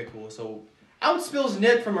was like, okay, cool. So out spills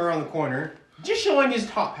Nick from around the corner, just showing his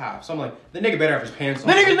top half. So I'm like, the nigga better have his pants on.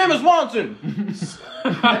 The nigga's name is Swanson.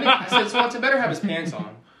 I said, Swanson better have his pants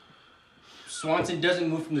on. Swanson doesn't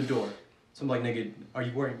move from the door. So I'm like, nigga, are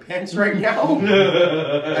you wearing pants right now?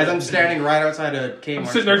 As I'm standing right outside a Kmart. I'm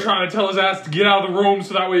sitting there trying to tell his ass to get out of the room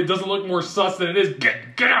so that way it doesn't look more sus than it is. Get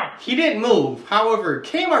out! He didn't move. However,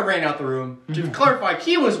 Kmart ran out the room. To clarify,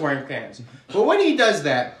 he was wearing pants. But when he does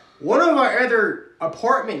that, one of my other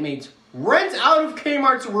apartment mates runs out of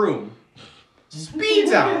Kmart's room.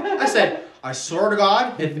 Speeds out. I said, I swear to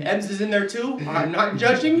God, if Ems is in there too, I'm not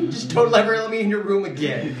judging. Just don't ever let me in your room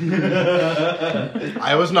again.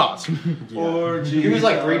 I was not. He was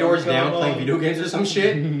like 3 doors down playing video games or some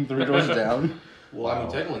shit. 3 doors down. Well, I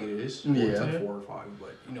mean, technically it is. Well, it's like 4 or 5,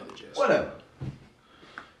 but you know the gist. Whatever.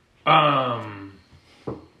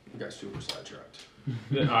 We got super sidetracked.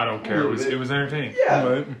 I don't care. It was entertaining. Yeah,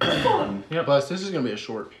 Right. it's fun. Yep. Plus, this is gonna be a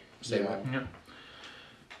short segment. Yep.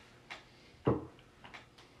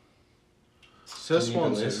 Says Do you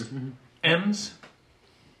need the Swanson. M's.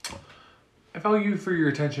 I value you for your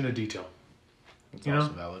attention to detail. It's You know?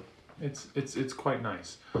 also valid. It's quite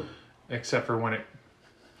nice, except for when it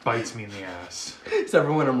bites me in the ass. Except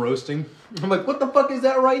for when I'm roasting. I'm like, what the fuck is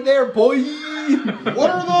that right there, boy? What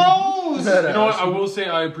are those? You know what? I will say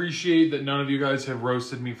I appreciate that none of you guys have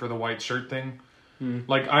roasted me for the white shirt thing.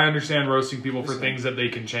 Like, I understand roasting people for things that they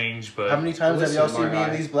can change, but How many times have y'all Listen, seen me my in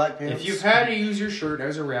guy. these black pants? If you've had to use your shirt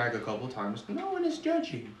as a rag a couple times, no one is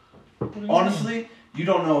judging. Honestly, you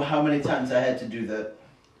don't know how many times I had to do that.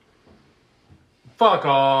 fuck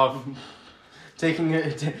off. him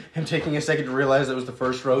taking a second to realize that was the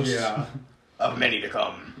first roast. Yeah. Of many to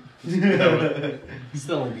come.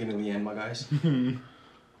 Still only beginning of the end, my guys.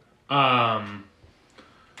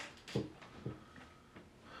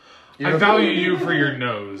 I value you for your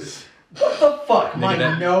nose. What the fuck? My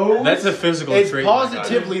that- nose? That's a physical It's trait. my guy.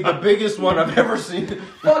 positively the biggest one I've ever seen.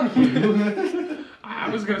 Fuck you. I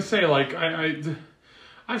was gonna say, like,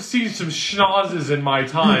 I've seen some schnozzes in my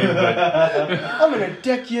time, but I'm gonna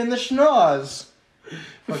deck you in the schnoz.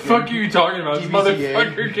 the fuck are you talking about? This DBCA.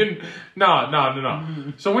 motherfucker can...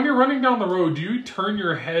 No. So when you're running down the road, do you turn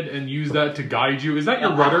your head and use that to guide you? Is that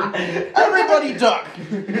your rudder? Everybody duck!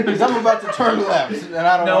 Because I'm about to turn left, and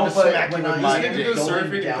I don't No, want to but smack you when with I my He's gonna dick. go going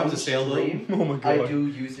surfing, it becomes a sailboat. downstream, Oh my I God. do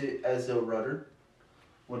use it as a rudder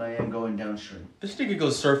when I am going downstream. This nigga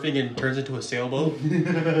goes surfing and turns into a sailboat.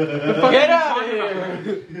 Get out of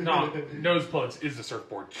here! No, nose plugs is the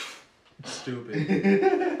surfboard. Stupid.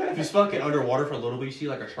 If he's fucking underwater for a little bit, you see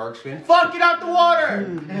like a shark's fin. Fuck, get out the water!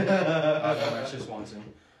 No, that's just Swanson.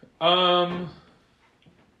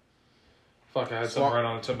 Fuck, I had something right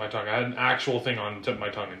on the tip of my tongue. I had an actual thing on the tip of my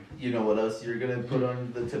tongue. You know what else you're gonna put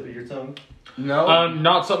on the tip of your tongue? No.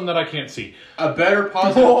 Not something that I can't see. A better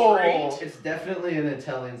positive Whoa. trait. It's definitely an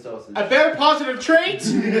Italian sausage. A better positive trait.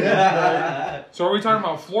 So are we talking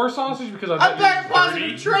about floor sausage? Because I A thought better you was positive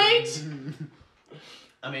dirty. trait.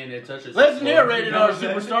 I mean, it touches. Listen here, Rated R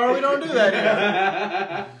Superstar, we don't do that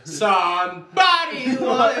here. Somebody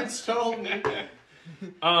once told me.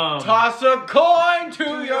 Toss a coin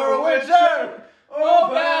to your wizard, oh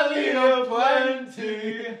valley of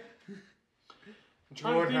plenty. I'm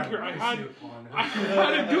trying to think here. I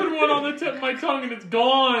had a good one on the tip of my tongue and it's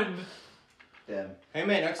gone. Damn. Hey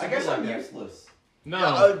man, X's I guess be like I'm that. useless.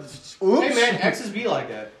 No. Oops. Hey man, X's be like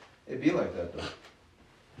that. It'd be like that though.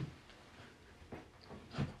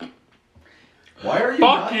 Why are you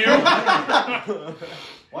Fuck not you. denying it?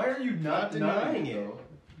 Why are you not denying denying it. it?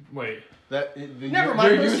 Wait. Never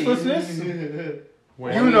mind, Your proceed. uselessness?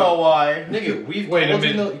 Wait. You know why. Nigga, Wait a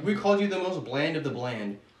minute. we called you the most bland of the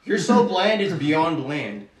bland. You're so bland it's beyond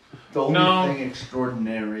bland. The only No. thing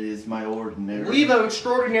extraordinary is my ordinary. Leave an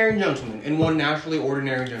extraordinary gentleman and one naturally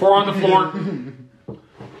ordinary gentleman. 4 on the floor.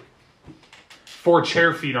 4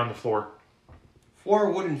 chair feet on the floor. 4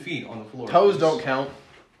 wooden feet on the floor. Toes don't count.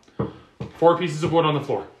 4 pieces of wood on the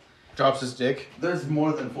floor. Drops his dick. There's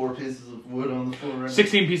more than 4 pieces of wood on the floor right now.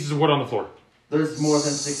 16 pieces of wood on the floor. There's more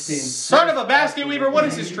than 16. Son of a basket weaver, what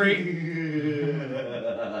is this trait?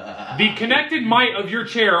 The connected might of your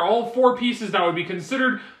chair, all 4 pieces that would be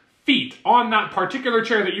considered feet on that particular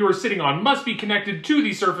chair that you are sitting on, must be connected to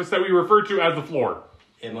the surface that we refer to as the floor.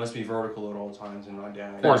 It must be vertical at all times and not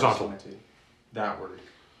down. Horizontal. That word.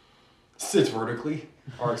 Sits vertically.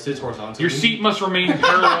 Or it sits horizontally. Your seat must remain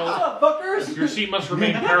parallel. Fuckers! Your seat must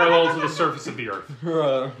remain parallel to the surface of the earth.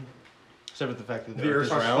 Except for the fact that The earth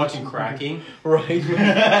starts round. fucking cracking. Right.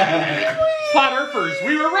 Flat earthers,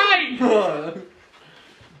 we were right!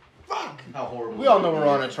 How horrible. We all know we're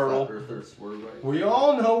on a turtle. Flat earthers were right. We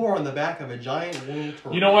all know we're on the back of a giant winged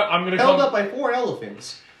turtle. You know what? I'm gonna Held come. up by 4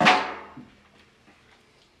 elephants.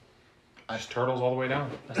 Just turtles all the way down.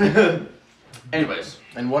 Anyways,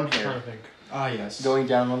 And one I'm trying hair to think. Ah, yes. going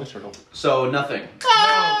down on the turtle. so nothing.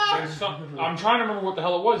 No, there's some, I'm trying to remember what the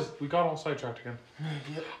hell it was. We got all sidetracked again.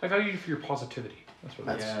 I value you for your positivity. That's what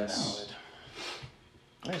it is. That's Yes. valid.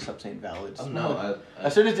 I gotta stop saying valid. I I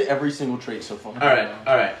said it to every single trait so far.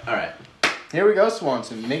 Alright. Here we go,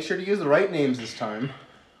 Swanson. Make sure to use the right names this time.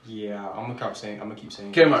 Yeah, I'm gonna keep saying.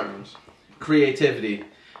 Okay, Mark. names. Creativity.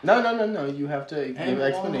 No. You have to give why?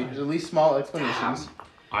 explanations, at least small explanations.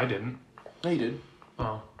 I didn't. No, you did.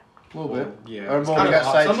 Oh. A little bit. Yeah. Or It's well, kinda we got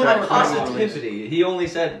odd. Some of them sidetracked. are kinda Positivity. He only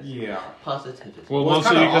said Yeah. positivity. Well, Well, it's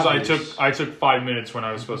mostly kinda because obvious. I took 5 minutes when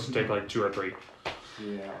I was supposed to take like 2 or 3.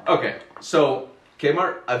 Yeah. Okay, so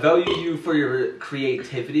Kmart, I value you for your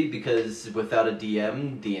creativity because without a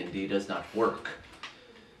DM, D&D does not work.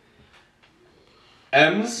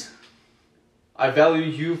 Ems, I value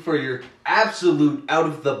you for your absolute out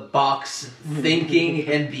of the box thinking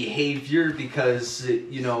and behavior because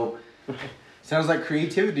Sounds like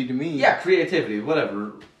creativity to me. yeah, creativity,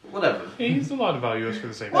 whatever. Yeah, he's a lot of value us for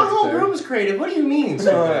the same My thing. whole room's creative. What do you mean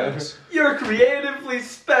sometimes? You're creatively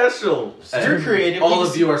special. You're creative. All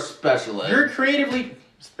of you are special. You're creatively.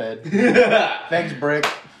 Sped. Thanks, Brick.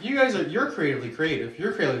 You're creatively creative.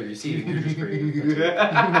 You're creatively receiving. You're just creative.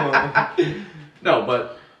 No,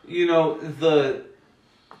 but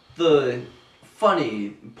the funny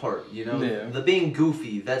part, Yeah. the being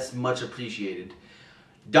goofy, that's much appreciated.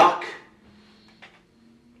 Doc,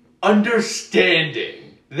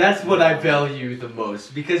 understanding. That's what I value the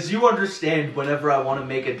most because you understand whenever I want to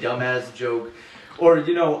make a dumbass joke, or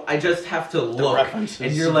I just have to look, references.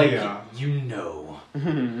 and you're like, Yeah.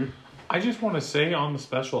 I just want to say on the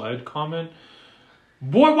special ed comment,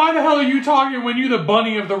 boy, why the hell are you talking when you the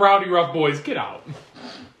bunny of the Rowdy Rough Boys? Get out.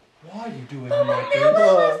 Why are you doing like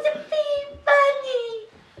this?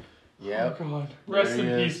 Yeah. Oh God. Rest There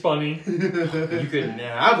in he peace, is. bunny. You could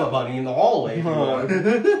have a bunny in the hallway if you want.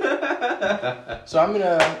 So I'm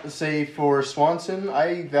gonna say for Swanson,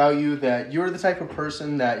 I value that you're the type of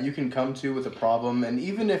person that you can come to with a problem, and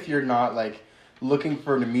even if you're not like looking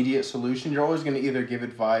for an immediate solution, you're always gonna either give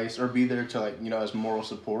advice or be there to as moral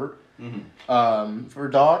support. For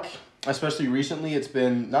Doc, especially recently, it's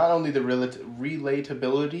been not only the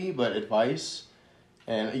relatability but advice,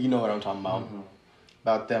 and you know what I'm talking about.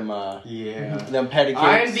 About them, Yeah. them petty kids.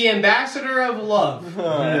 I'm the ambassador of love.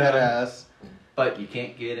 That ass. But you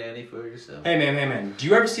can't get any for yourself. Hey man. Do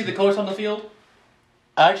you ever see the coach on the field?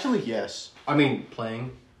 Actually, yes. I mean,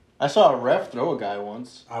 playing. I saw a ref throw a guy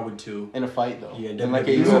once I would too. in a fight though. Yeah, in like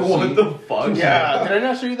a WWE. UFC. What the fuck? Yeah, did I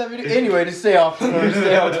not show you that video? Anyway, to stay off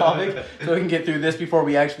topic, so we can get through this before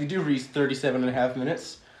we actually do reach 37 and a half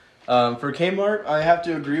minutes. For Kmart, I have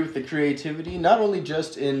to agree with the creativity, not only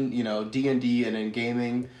just in D&D and in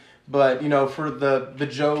gaming, but for the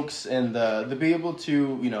jokes and the be able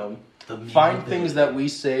to find things that we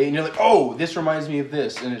say, and you're like, oh, this reminds me of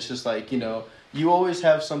this, and it's just like you always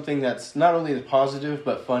have something that's not only positive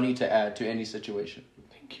but funny to add to any situation.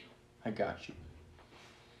 Thank you. I got you.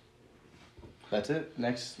 That's it.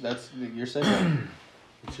 Next, that's your segment.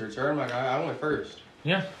 It's your turn, my guy. I went first.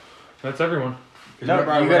 Yeah, that's everyone. No,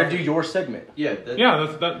 Remember I you gotta read- do your segment. Yeah. Yeah,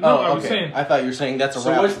 I was saying. I thought you were saying that's a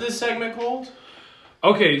So wrap. what's this segment called?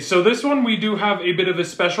 Okay, so this one we do have a bit of a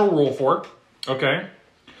special rule for. Okay.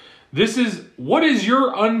 This is, what is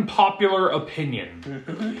your unpopular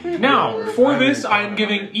opinion? Now, for this, I am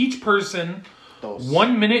giving each person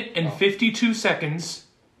 1 minute and 52 seconds.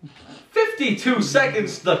 52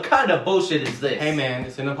 seconds. The kind of bullshit is this? Hey man,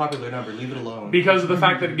 it's an unpopular number. Leave it alone. Because of the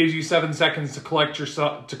fact that it gives you 7 seconds to collect your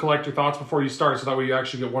thoughts before you start, so that way you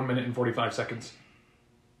actually get 1 minute and 45 seconds.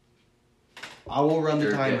 I will run the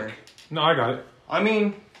You're a timer. dick. No, I got it. I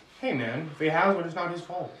mean, hey man, if he has one, it's not his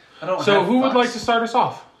fault. I don't So have who would thoughts. like to start us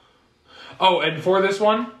off? Oh, and for this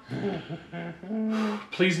one,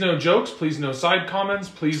 please no jokes, please no side comments,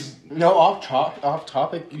 please No off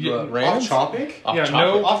topic Yeah, rants? topic? Off Yeah,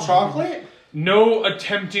 topic. no- Off chocolate? no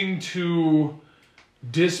attempting to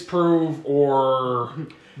disprove or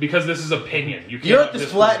because this is opinion. You can't. You're at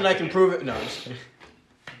this flat and I can prove it. No, I'm just kidding.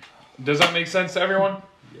 Does that make sense to everyone?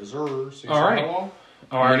 Yes, sir. All right. Oh,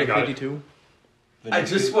 I already got it. 52. I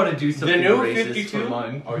just want to do something The new racist 52? for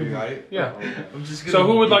mine. Oh, you got it? Yeah. I'm just So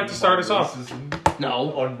who would like to start us off?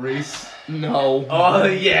 No. On race. No. Oh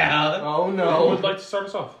yeah. Oh Who no. would like to start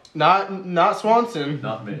us off? Not Swanson.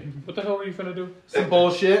 Not me. What the hell were you finna do? Some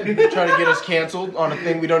bullshit. Trying to get us canceled on a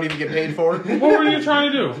thing we don't even get paid for. What were you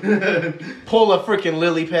trying to do? Pull a freaking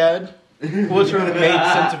lily pad. What's her main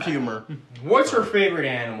sense of humor? What's your favorite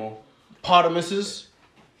animal? Potamuses.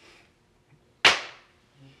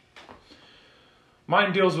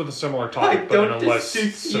 Mine deals with a similar topic, but in a less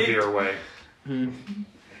severe way.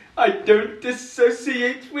 I don't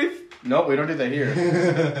dissociate with. Nope, we don't do that here.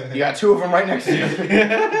 You got two of them right next to you.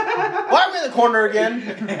 Why am I in the corner again?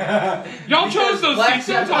 Y'all chose Because those Black seats.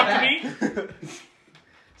 Don't Sabbath talk to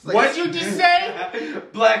me. What'd you just say?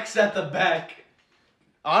 Black's at the back.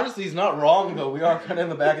 Honestly, he's not wrong though. We are kind of in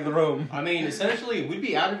the back of the room. I mean, essentially, we'd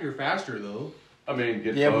be out of here faster, though. I mean,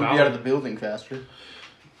 get Yeah, we'd fucked. be out of the building faster.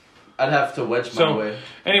 I'd have to wedge my So, way.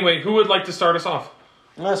 anyway, who would like to start us off?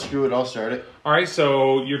 Screw it. I'll start it. All right,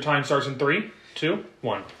 so your time starts in 3, 2,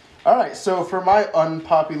 1. All right, so for my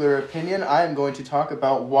unpopular opinion, I am going to talk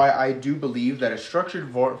about why I do believe that a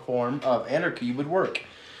structured form of anarchy would work.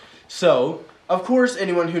 So, of course,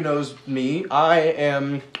 anyone who knows me, I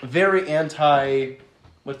am very anti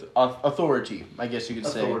authority, I guess you could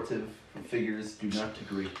say. Authoritative figures do not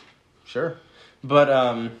agree. Sure.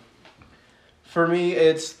 But for me,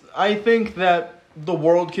 I think that the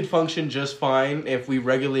world could function just fine if we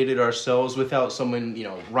regulated ourselves without someone,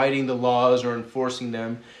 writing the laws or enforcing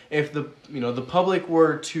them. If the public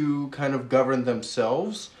were to kind of govern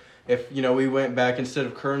themselves, if, we went back instead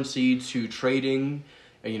of currency to trading,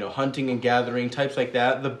 hunting and gathering, types like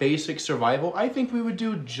that, the basic survival, I think we would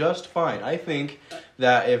do just fine. I think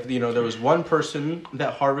that if, there was one person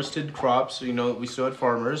that harvested crops, we still had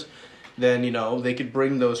farmers, then, they could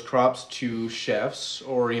bring those crops to chefs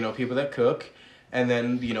or, people that cook. And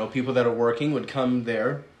then, people that are working would come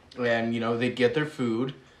there and, they'd get their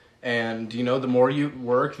food. And, the more you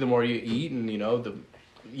work, the more you eat. And,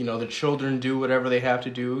 the children do whatever they have to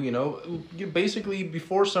do. Basically,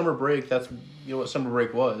 before summer break, that's, what summer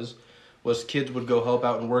break was kids would go help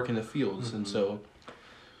out and work in the fields. Mm-hmm. And so,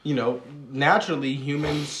 naturally,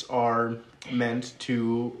 humans are meant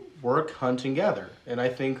to work, hunt, and gather. And I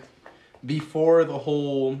think before the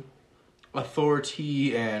whole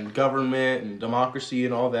authority and government and democracy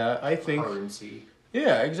and all that, I think Currency.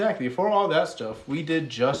 Yeah, exactly. For all that stuff, we did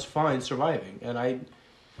just fine surviving. And I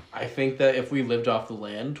think that if we lived off the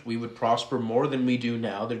land, we would prosper more than we do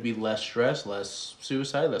now. There'd be less stress, less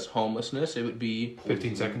suicide, less homelessness. It would be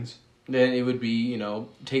 15 seconds. Then it would be,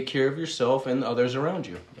 take care of yourself and others around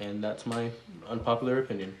you. And that's my unpopular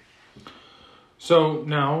opinion. So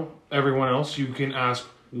now, everyone else, you can ask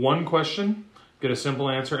one question, get a simple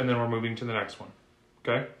answer, and then we're moving to the next one.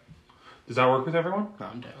 Okay? Does that work with everyone?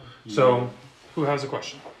 I'm down. So, who has a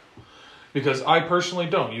question? Because I personally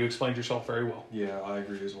don't. You explained yourself very well. Yeah, I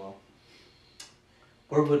agree as well.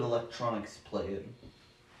 Where would electronics play in?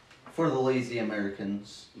 For the lazy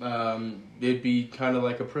Americans. It'd be kind of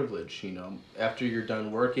like a privilege, After you're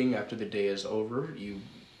done working, after the day is over, you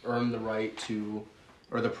earn the right to,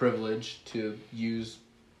 or the privilege to use,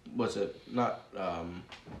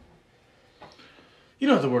 you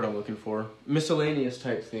know the word I'm looking for. Miscellaneous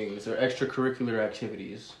type things or extracurricular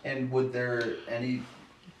activities. And would there any...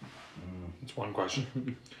 It's one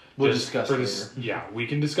question. We'll Just discuss for it later. this, yeah, we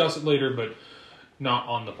can discuss it later, but not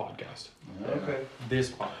on the podcast. Okay. This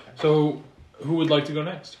podcast. So, who would like to go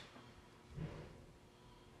next?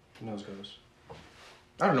 Nose goes.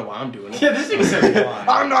 I don't know why I'm doing it. Yeah, this thing's so wide.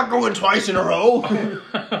 I'm not going twice in a row.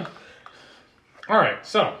 All right,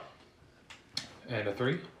 so, and a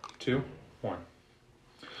 3, 2, 1.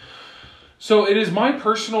 So it is my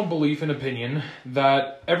personal belief and opinion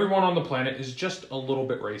that everyone on the planet is just a little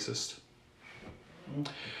bit racist.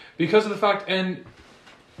 Because of the fact, and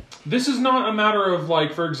this is not a matter of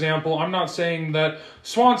like, for example, I'm not saying that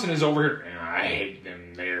Swanson is over here, I hate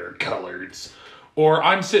them, they're coloreds. Or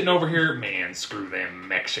I'm sitting over here, man, screw them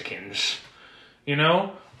Mexicans.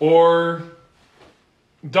 Or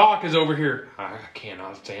Doc is over here, I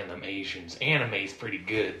cannot stand them Asians. Anime's pretty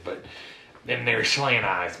good, but them their slant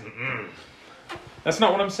eyes, That's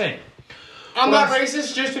not what I'm saying. I'm not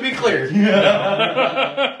racist, just to be clear.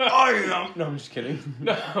 I am. No, I'm just kidding.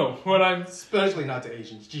 No, Especially not to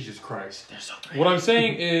Asians. Jesus Christ. They're so what I'm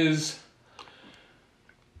saying is,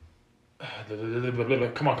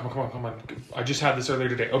 come on. I just had this earlier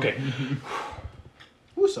today. Okay.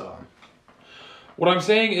 Woosah. What I'm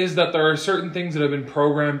saying is that there are certain things that have been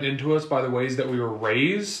programmed into us by the ways that we were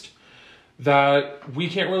raised that we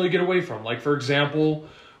can't really get away from. Like, for example,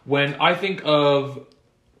 when I think of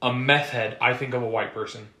a meth head, I think of a white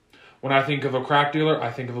person. When I think of a crack dealer, I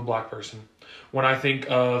think of a black person. When I think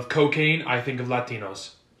of cocaine, I think of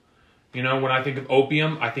Latinos. When I think of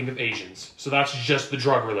opium, I think of Asians. So that's just the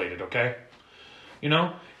drug related, okay?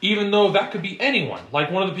 Even though that could be anyone. Like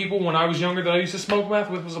one of the people when I was younger that I used to smoke meth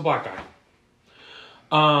with was a black guy.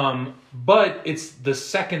 But it's the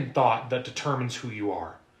second thought that determines who you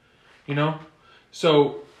are.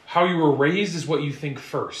 So how you were raised is what you think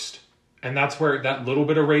first. And that's where that little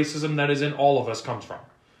bit of racism that is in all of us comes from.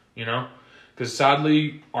 Because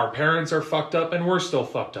sadly, our parents are fucked up and we're still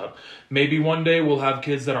fucked up. Maybe one day we'll have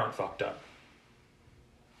kids that aren't fucked up.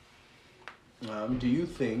 Do you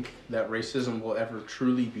think that racism will ever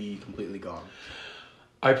truly be completely gone?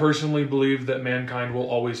 I personally believe that mankind will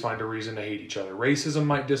always find a reason to hate each other. Racism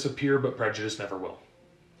might disappear, but prejudice never will.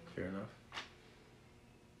 Fair enough.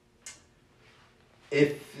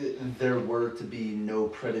 If there were to be no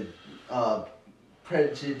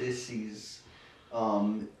prejudices,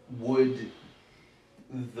 would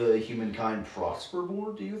the humankind prosper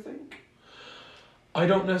more, do you think? I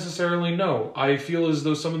don't necessarily know. I feel as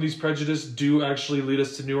though some of these prejudices do actually lead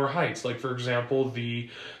us to newer heights. Like, for example, the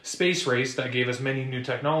space race that gave us many new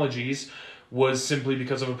technologies was simply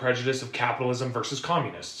because of a prejudice of capitalism versus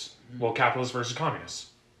communists. Well, capitalists versus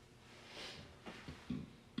communists.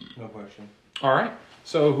 No question. All right.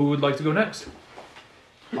 So who would like to go next?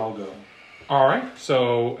 I'll go. All right.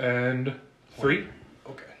 So, and 3,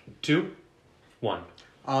 Okay. 2, 1.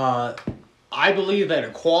 I believe that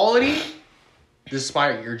equality,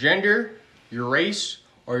 despite your gender, your race,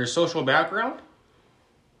 or your social background,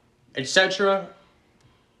 etc.,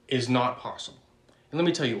 is not possible. And let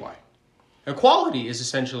me tell you why. Equality is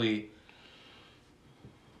essentially...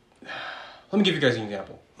 Let me give you guys an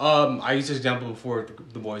example. I used this example before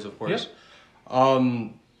the boys, of course.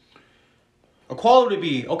 Equality would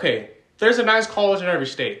be, okay, there's a nice college in every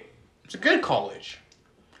state. It's a good college.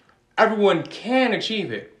 Everyone can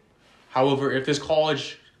achieve it. However, if this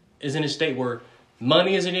college is in a state where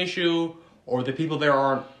money is an issue or the people there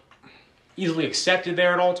aren't easily accepted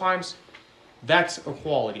there at all times, that's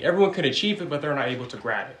equality. Everyone can achieve it, but they're not able to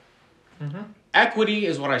grab it. Mm-hmm. Equity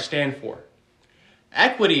is what I stand for.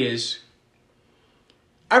 Equity is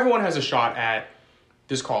everyone has a shot at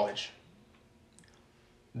this college.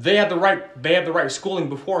 They have the right schooling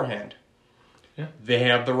beforehand. Yeah. They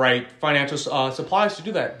have the right financial supplies to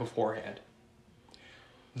do that beforehand.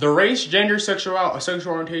 The race, gender, sexual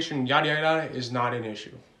orientation, yada yada yada, is not an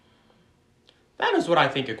issue. That is what I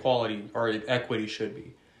think equality or equity should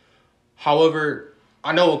be. However,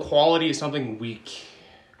 I know equality is something we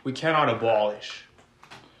cannot abolish.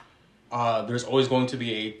 There's always going to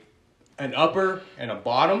be an upper and a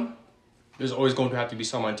bottom. There's always going to have to be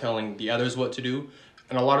someone telling the others what to do.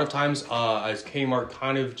 And a lot of times, as Kmart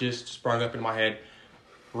kind of just sprung up in my head,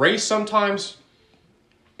 race sometimes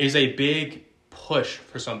is a big push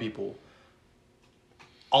for some people.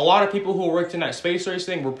 A lot of people who worked in that space race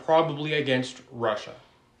thing were probably against Russia.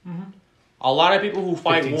 Mm-hmm. A lot of people who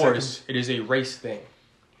fight 15 wars, seconds. it is a race thing.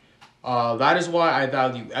 That is why I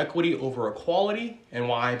value equity over equality, and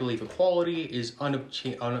why I believe equality is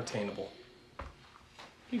unobtainable.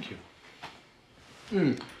 Thank you.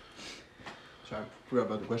 Sorry, forgot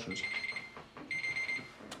about the questions.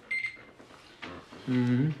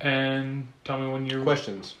 And tell me when you're...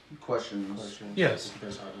 Questions. Questions. Yes.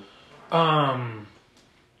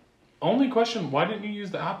 Only question, why didn't you use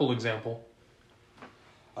the apple example?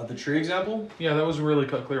 The tree example? Yeah, that was a really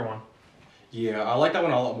clear one. Yeah, I like that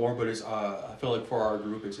one a lot more, but it's I feel like for our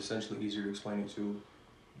group, it's essentially easier to explain it to.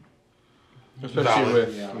 Especially Valid,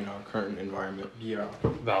 with yeah. our current environment. Yeah.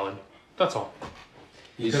 Valid. That's all.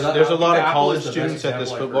 Because There's a lot the of apple college is the best students at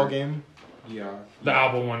this example I've football heard. game. Yeah. The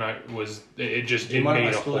apple one, it just Do you it mind if made I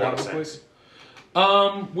a spill whole it lot out of real quick?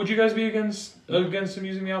 sense. Would you guys be against him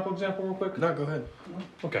using the apple example real quick? No, go ahead.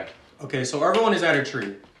 Okay. Okay, so everyone is at a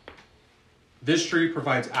tree. This tree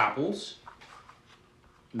provides apples.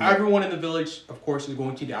 Everyone in the village, of course, is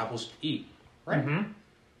going to eat apples to eat, right? Mm-hmm.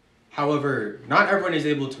 However, not everyone is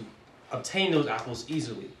able to obtain those apples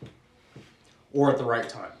easily or at the right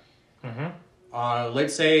time. Mm-hmm.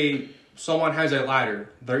 Let's say someone has a ladder.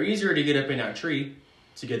 They're easier to get up in that tree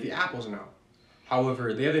to get the apples now.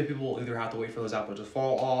 However, the other people either have to wait for those apples to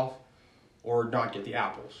fall off or not get the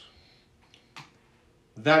apples.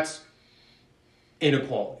 That's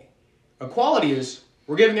inequality. Equality is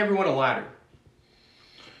we're giving everyone a ladder.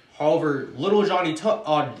 However, little Johnny Todd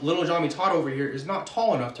over here is not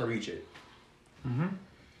tall enough to reach it. Mm-hmm.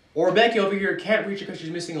 Or Becky over here can't reach it because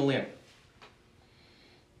she's missing a limb.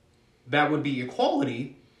 That would be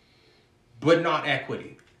equality, but not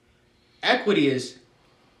equity. Equity is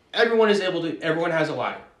everyone has a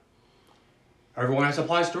ladder. Everyone has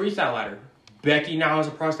supplies to reach that ladder. Becky now has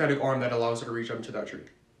a prosthetic arm that allows her to reach up to that tree.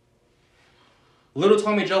 Little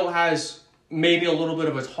Tommy Joe has maybe a little bit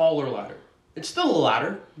of a taller ladder. It's still a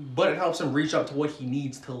ladder, but it helps him reach up to what he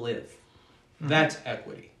needs to live. Mm-hmm. That's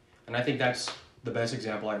equity. And I think that's the best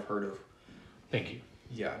example I've heard of. Thank you.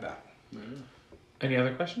 Yeah, that. Any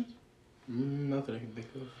other questions? Nothing I can think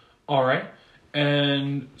of. All right.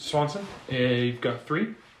 And Swanson, you've got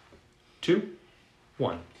 3, 2,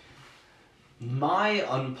 1. My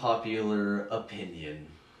unpopular opinion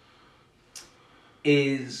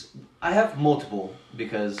is I have multiple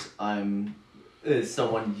because I'm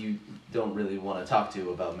someone you don't really want to talk to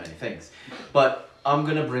about many things. But I'm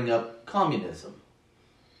going to bring up communism.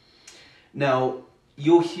 Now,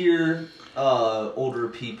 you'll hear older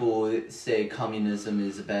people say communism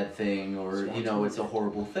is a bad thing or, it's a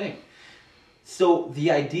horrible thing. So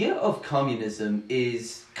the idea of communism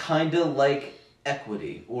is kind of like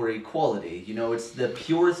equity or equality. It's the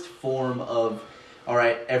purest form of, all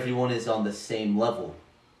right, everyone is on the same level.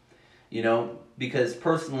 Because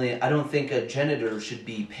personally, I don't think a janitor should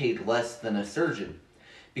be paid less than a surgeon.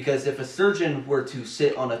 Because if a surgeon were to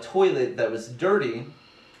sit on a toilet that was dirty,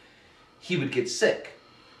 he would get sick.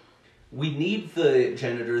 We need the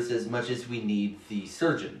janitors as much as we need the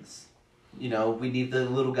surgeons. We need the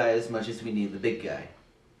little guy as much as we need the big guy.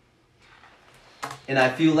 And I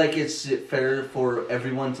feel like it's fair for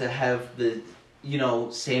everyone to have the,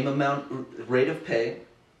 same rate of pay,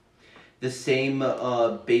 the same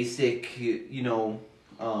basic,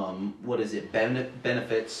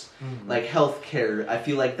 benefits, like health care. I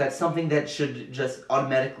feel like that's something that should just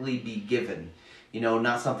automatically be given,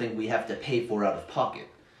 not something we have to pay for out of pocket.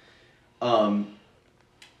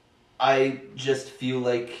 I just feel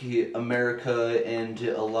like America and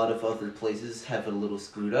a lot of other places have a little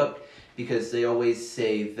screwed up because they always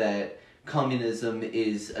say that communism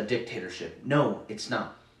is a dictatorship. No, it's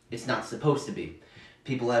not. It's not supposed to be.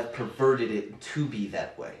 People have perverted it to be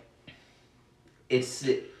that way. It's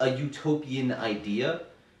a utopian idea,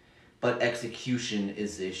 but execution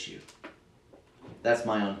is the issue. That's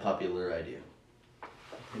my unpopular idea.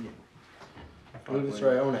 That's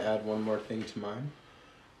right. I want to add one more thing to mine.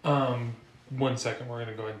 1 second. We're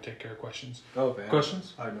gonna go ahead and take care of questions. Oh, man.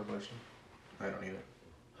 Questions? I have no question. I don't either.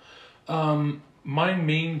 My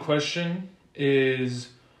main question is,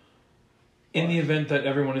 in the event that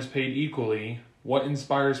everyone is paid equally, what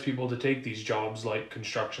inspires people to take these jobs like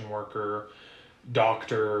construction worker,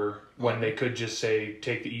 doctor, when they could just say,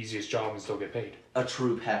 take the easiest job and still get paid? A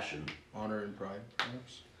true passion. Honor and pride,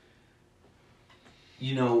 perhaps.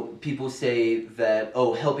 People say that,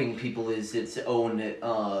 helping people is its own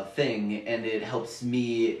thing, and it helps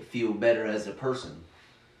me feel better as a person.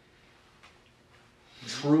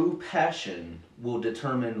 True passion will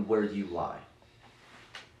determine where you lie.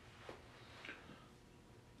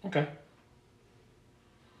 Okay.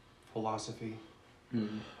 Philosophy.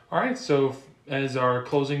 All right, so as our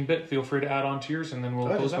closing bit, feel free to add on to yours, and then we'll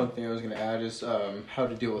close Just one out. thing I was going to add is how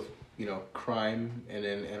to deal with crime in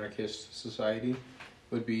an anarchist society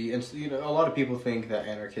would be, and a lot of people think that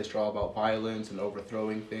anarchists are all about violence and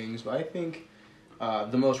overthrowing things, but I think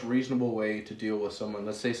the most reasonable way to deal with someone,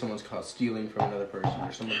 let's say someone's caught stealing from another person,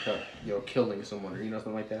 or someone caught killing someone, or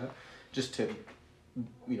something like that, just to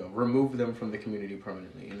remove them from the community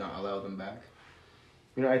permanently and not allow them back.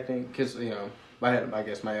 I think because I had, I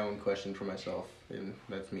guess, my own question for myself, and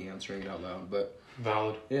that's me answering it out loud, but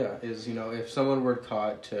Valid. yeah, is if someone were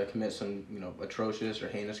caught to commit some atrocious or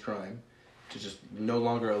heinous crime, to just no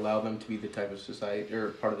longer allow them to be the type of society or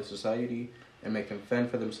part of the society and make them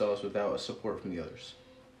fend for themselves without support from the others.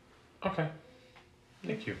 Okay.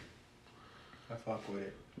 Thank you. I fuck with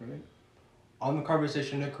it. Right? On the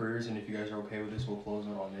conversation of careers, and if you guys are okay with this, we'll close it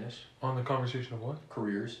on this. On the conversation of what?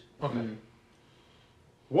 Careers. Okay.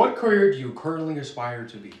 What career do you currently aspire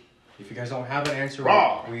to be? If you guys don't have an answer,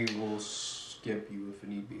 we will skip you if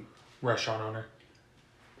need be. Restaurant owner.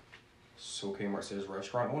 So Kmart says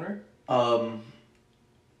restaurant owner.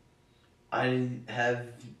 I have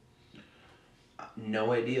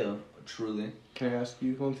no idea, truly. Can I ask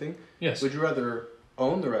you one thing? Yes. Would you rather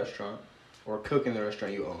own the restaurant or cook in the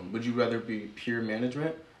restaurant you own? Would you rather be pure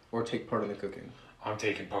management or take part in the cooking? I'm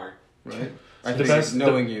taking part. Right? I The think best-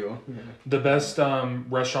 knowing you The best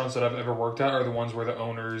restaurants that I've ever worked at are the ones where the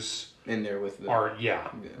owners in there with the are, yeah.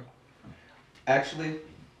 Actually,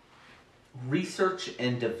 research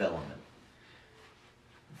and development.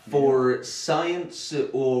 For science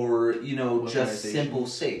or, just simple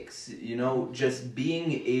sakes, just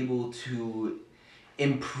being able to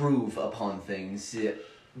improve upon things,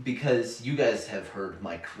 because you guys have heard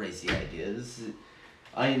my crazy ideas.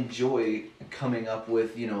 I enjoy coming up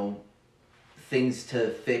with, things to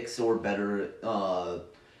fix or better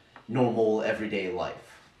normal everyday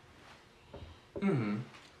life. Mm-hmm.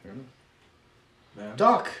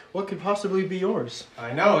 Doc, what could possibly be yours?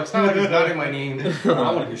 I know, it's not like it's not in my name. I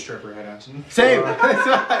want to be a stripper, head ass. Same. It's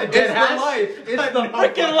the ass? life. It's the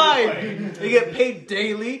freaking life. You get paid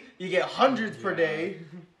daily. You get hundreds per day,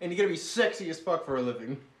 and you gotta be sexy as fuck for a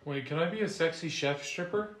living. Wait, can I be a sexy chef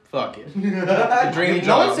stripper? Fuck it. The dream No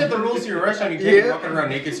job. one set the rules to your restaurant. You can't be walking around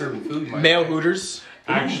naked serving food. Male Hooters.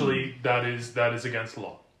 Actually, that is against the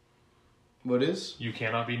law. What is? You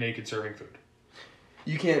cannot be naked serving food.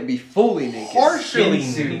 You can't be fully naked. Partially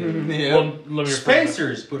Skin naked. suit. Well, let me rephrase that.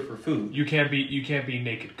 Spencer's good for food. You can't be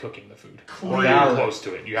naked cooking the food. Or Clear. you're close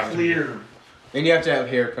to it. You have to be. And you have to have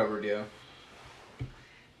hair covered, yeah.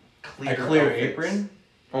 A clear outfits. apron.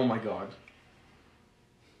 Oh my god.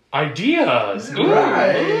 Ideas. Ooh.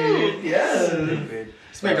 Right. Yes. Stupid.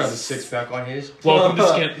 This man got a six pack on his. Welcome to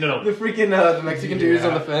Skin. No. The freaking the Mexican dudes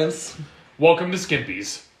on the fence. Welcome to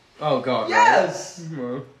Skimpies. Oh god. Yes.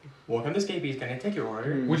 No. Welcome to Scabies. Can I take your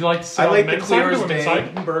order? Would you like to sit I on like the the men's side or clear the as women's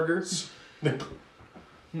day side? burgers.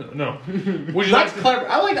 No. Would you like That's to, clever.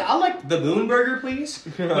 I like the Boon Burger, please.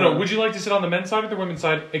 no? Would you like to sit on the men's side or the women's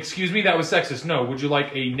side? Excuse me, that was sexist. No. Would you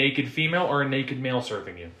like a naked female or a naked male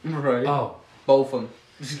serving you? Right. Oh. Both of them.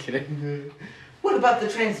 Just kidding. What about the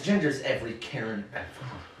transgenders? Every Karen ever.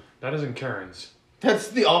 That isn't Karen's. That's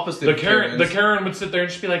the opposite. The of Karen, Karens. the Karen would sit there and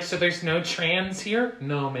just be like, "So there's no trans here?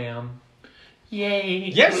 No, ma'am."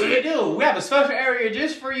 Yay. Yes, we do. We have a special area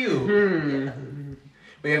just for you.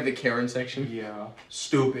 We have the Karen section. Yeah.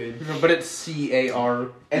 Stupid. But it's CAR.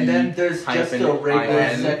 And then there's just a regular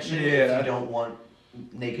IN. section if Yeah. you don't want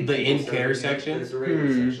naked The people in-care serving you. section? There's a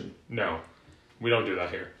regular section. No, we don't do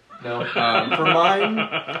that here. No. For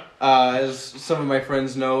mine, as some of my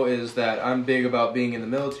friends know, is that I'm big about being in the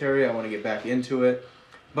military. I want to get back into it.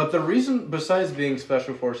 But the reason, besides being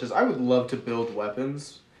special forces, I would love to build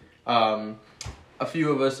weapons. A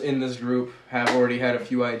few of us in this group have already had a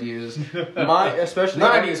few ideas. Especially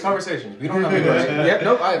Not ideas, conversations. We don't have ideas. Yeah,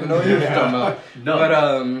 nope, I have no idea what you're talking about.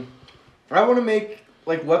 No. But I want to make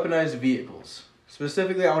like weaponized vehicles.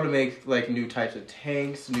 Specifically, I want to make like new types of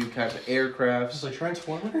tanks, new types of aircrafts. Like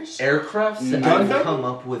Transformers? Aircrafts, I've come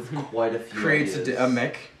up with quite a few Creates ideas. a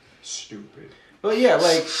mech. Stupid. But yeah,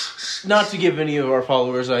 like, not to give any of our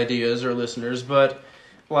followers ideas or listeners, but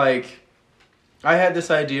like, I had this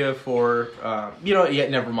idea for,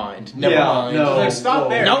 never mind. Never mind. no. Like, stop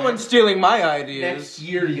there. No one's stealing my Next ideas.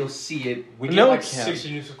 year you'll see it We get No, like it can't. 60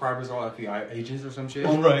 new subscribers, all FBI agents or some shit.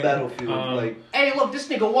 on the battlefield. Like, Hey, look, this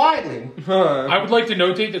nigga Wildling. I would like to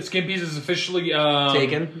notate that Skimpies is officially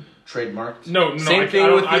Taken. trademarked. No, Same thing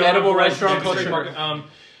don't- with the I don't have edible the rights to restaurant use culture.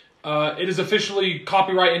 trademark. It is officially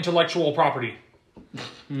copyright intellectual property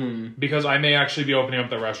because I may actually be opening up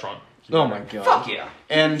the restaurant. Oh my god. Fuck yeah.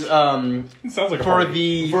 And It sounds like a for party.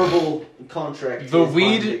 the Verbal contract. the is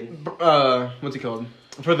weed, binding. what's it called?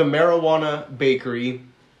 For the marijuana bakery,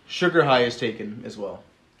 Sugar High is taken as well.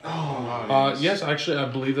 Yes, actually, I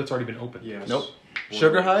believe that's already been opened. Yes. Nope. One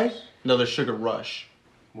Sugar of them High? was- No, there's Sugar Rush.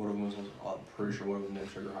 One of them was, I'm pretty sure one of them named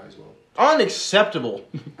Sugar High as well. Unacceptable.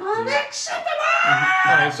 Alright,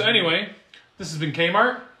 so anyway, this has been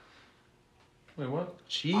Kmart. Wait, what?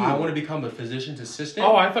 Jeez. I want to become a physician's assistant.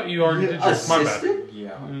 Oh, I thought you already did yours. My bad. Assistant?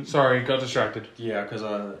 Yeah. Sorry, got distracted. Yeah, because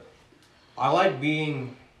I like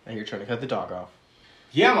being... And you're trying to cut the dog off.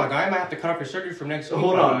 Yeah, my guy, I might have to cut off your surgery from next week.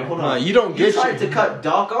 Hold on, hold on. You don't You get tried to cut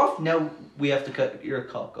Doc off, now we have to cut your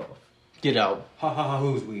cock off. Get out. Ha ha ha,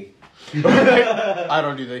 who's we? I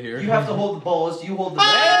don't do that here. You have to hold the balls, you hold the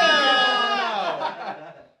bag.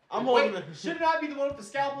 I'm holding Wait, shouldn't I be the one with the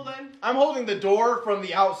scalpel then? I'm holding the door from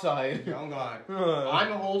the outside. Oh god. Uh,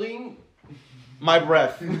 I'm holding My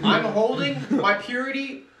breath. I'm holding my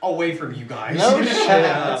purity away from you guys. No shit.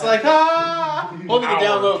 It's like, Holding it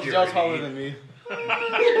down Our low because y'all purity. taller than me.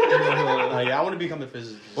 yeah, I want to become a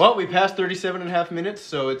physicist. Well, we passed 37 and a half minutes,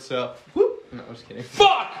 so it's whoop. No, I'm just kidding.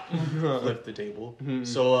 Fuck! Flip the table.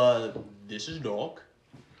 So, this is Doc.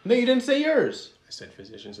 No, you didn't say yours. I said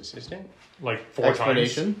physician's assistant. Like 4 times.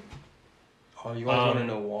 Explanation. Oh, you guys want to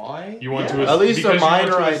know why? You want Yeah. to At least a because you want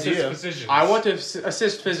minor to assist idea. physicians. I want to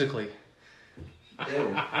assist physically.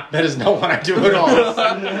 Ew. That is not what I do at all.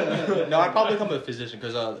 No, I'd probably become a physician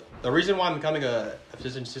because the reason why I'm becoming a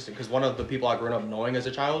physician assistant because one of the people I grew up knowing as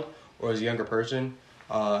a child or as a younger person,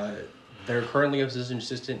 they're currently a physician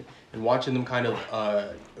assistant, and watching them kind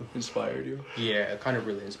of Inspired you. yeah, it kind of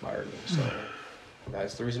really inspired me. So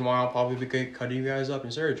that's the reason why I'll probably be cutting you guys up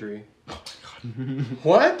in surgery.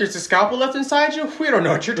 What? There's a scalpel left inside you? We don't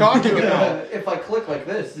know what you're talking about. If I click like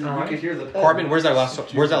this, you Alright. could hear the pen. Cartman, where's that last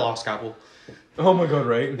scalpel? Oh my god,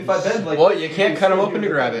 right? If I bend like well, you can't cut them open to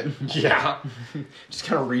grab it. Yeah. Just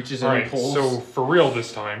kind of reaches in Alright, and pulls. so for real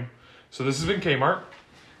this time. So this has been Kmart.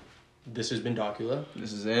 This has been Docula.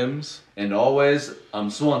 This is M's. And always, I'm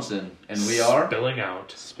Swanson, and we are Spilling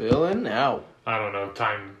out. Spilling out. I don't know,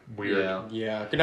 time weird. Yeah. Yeah. Good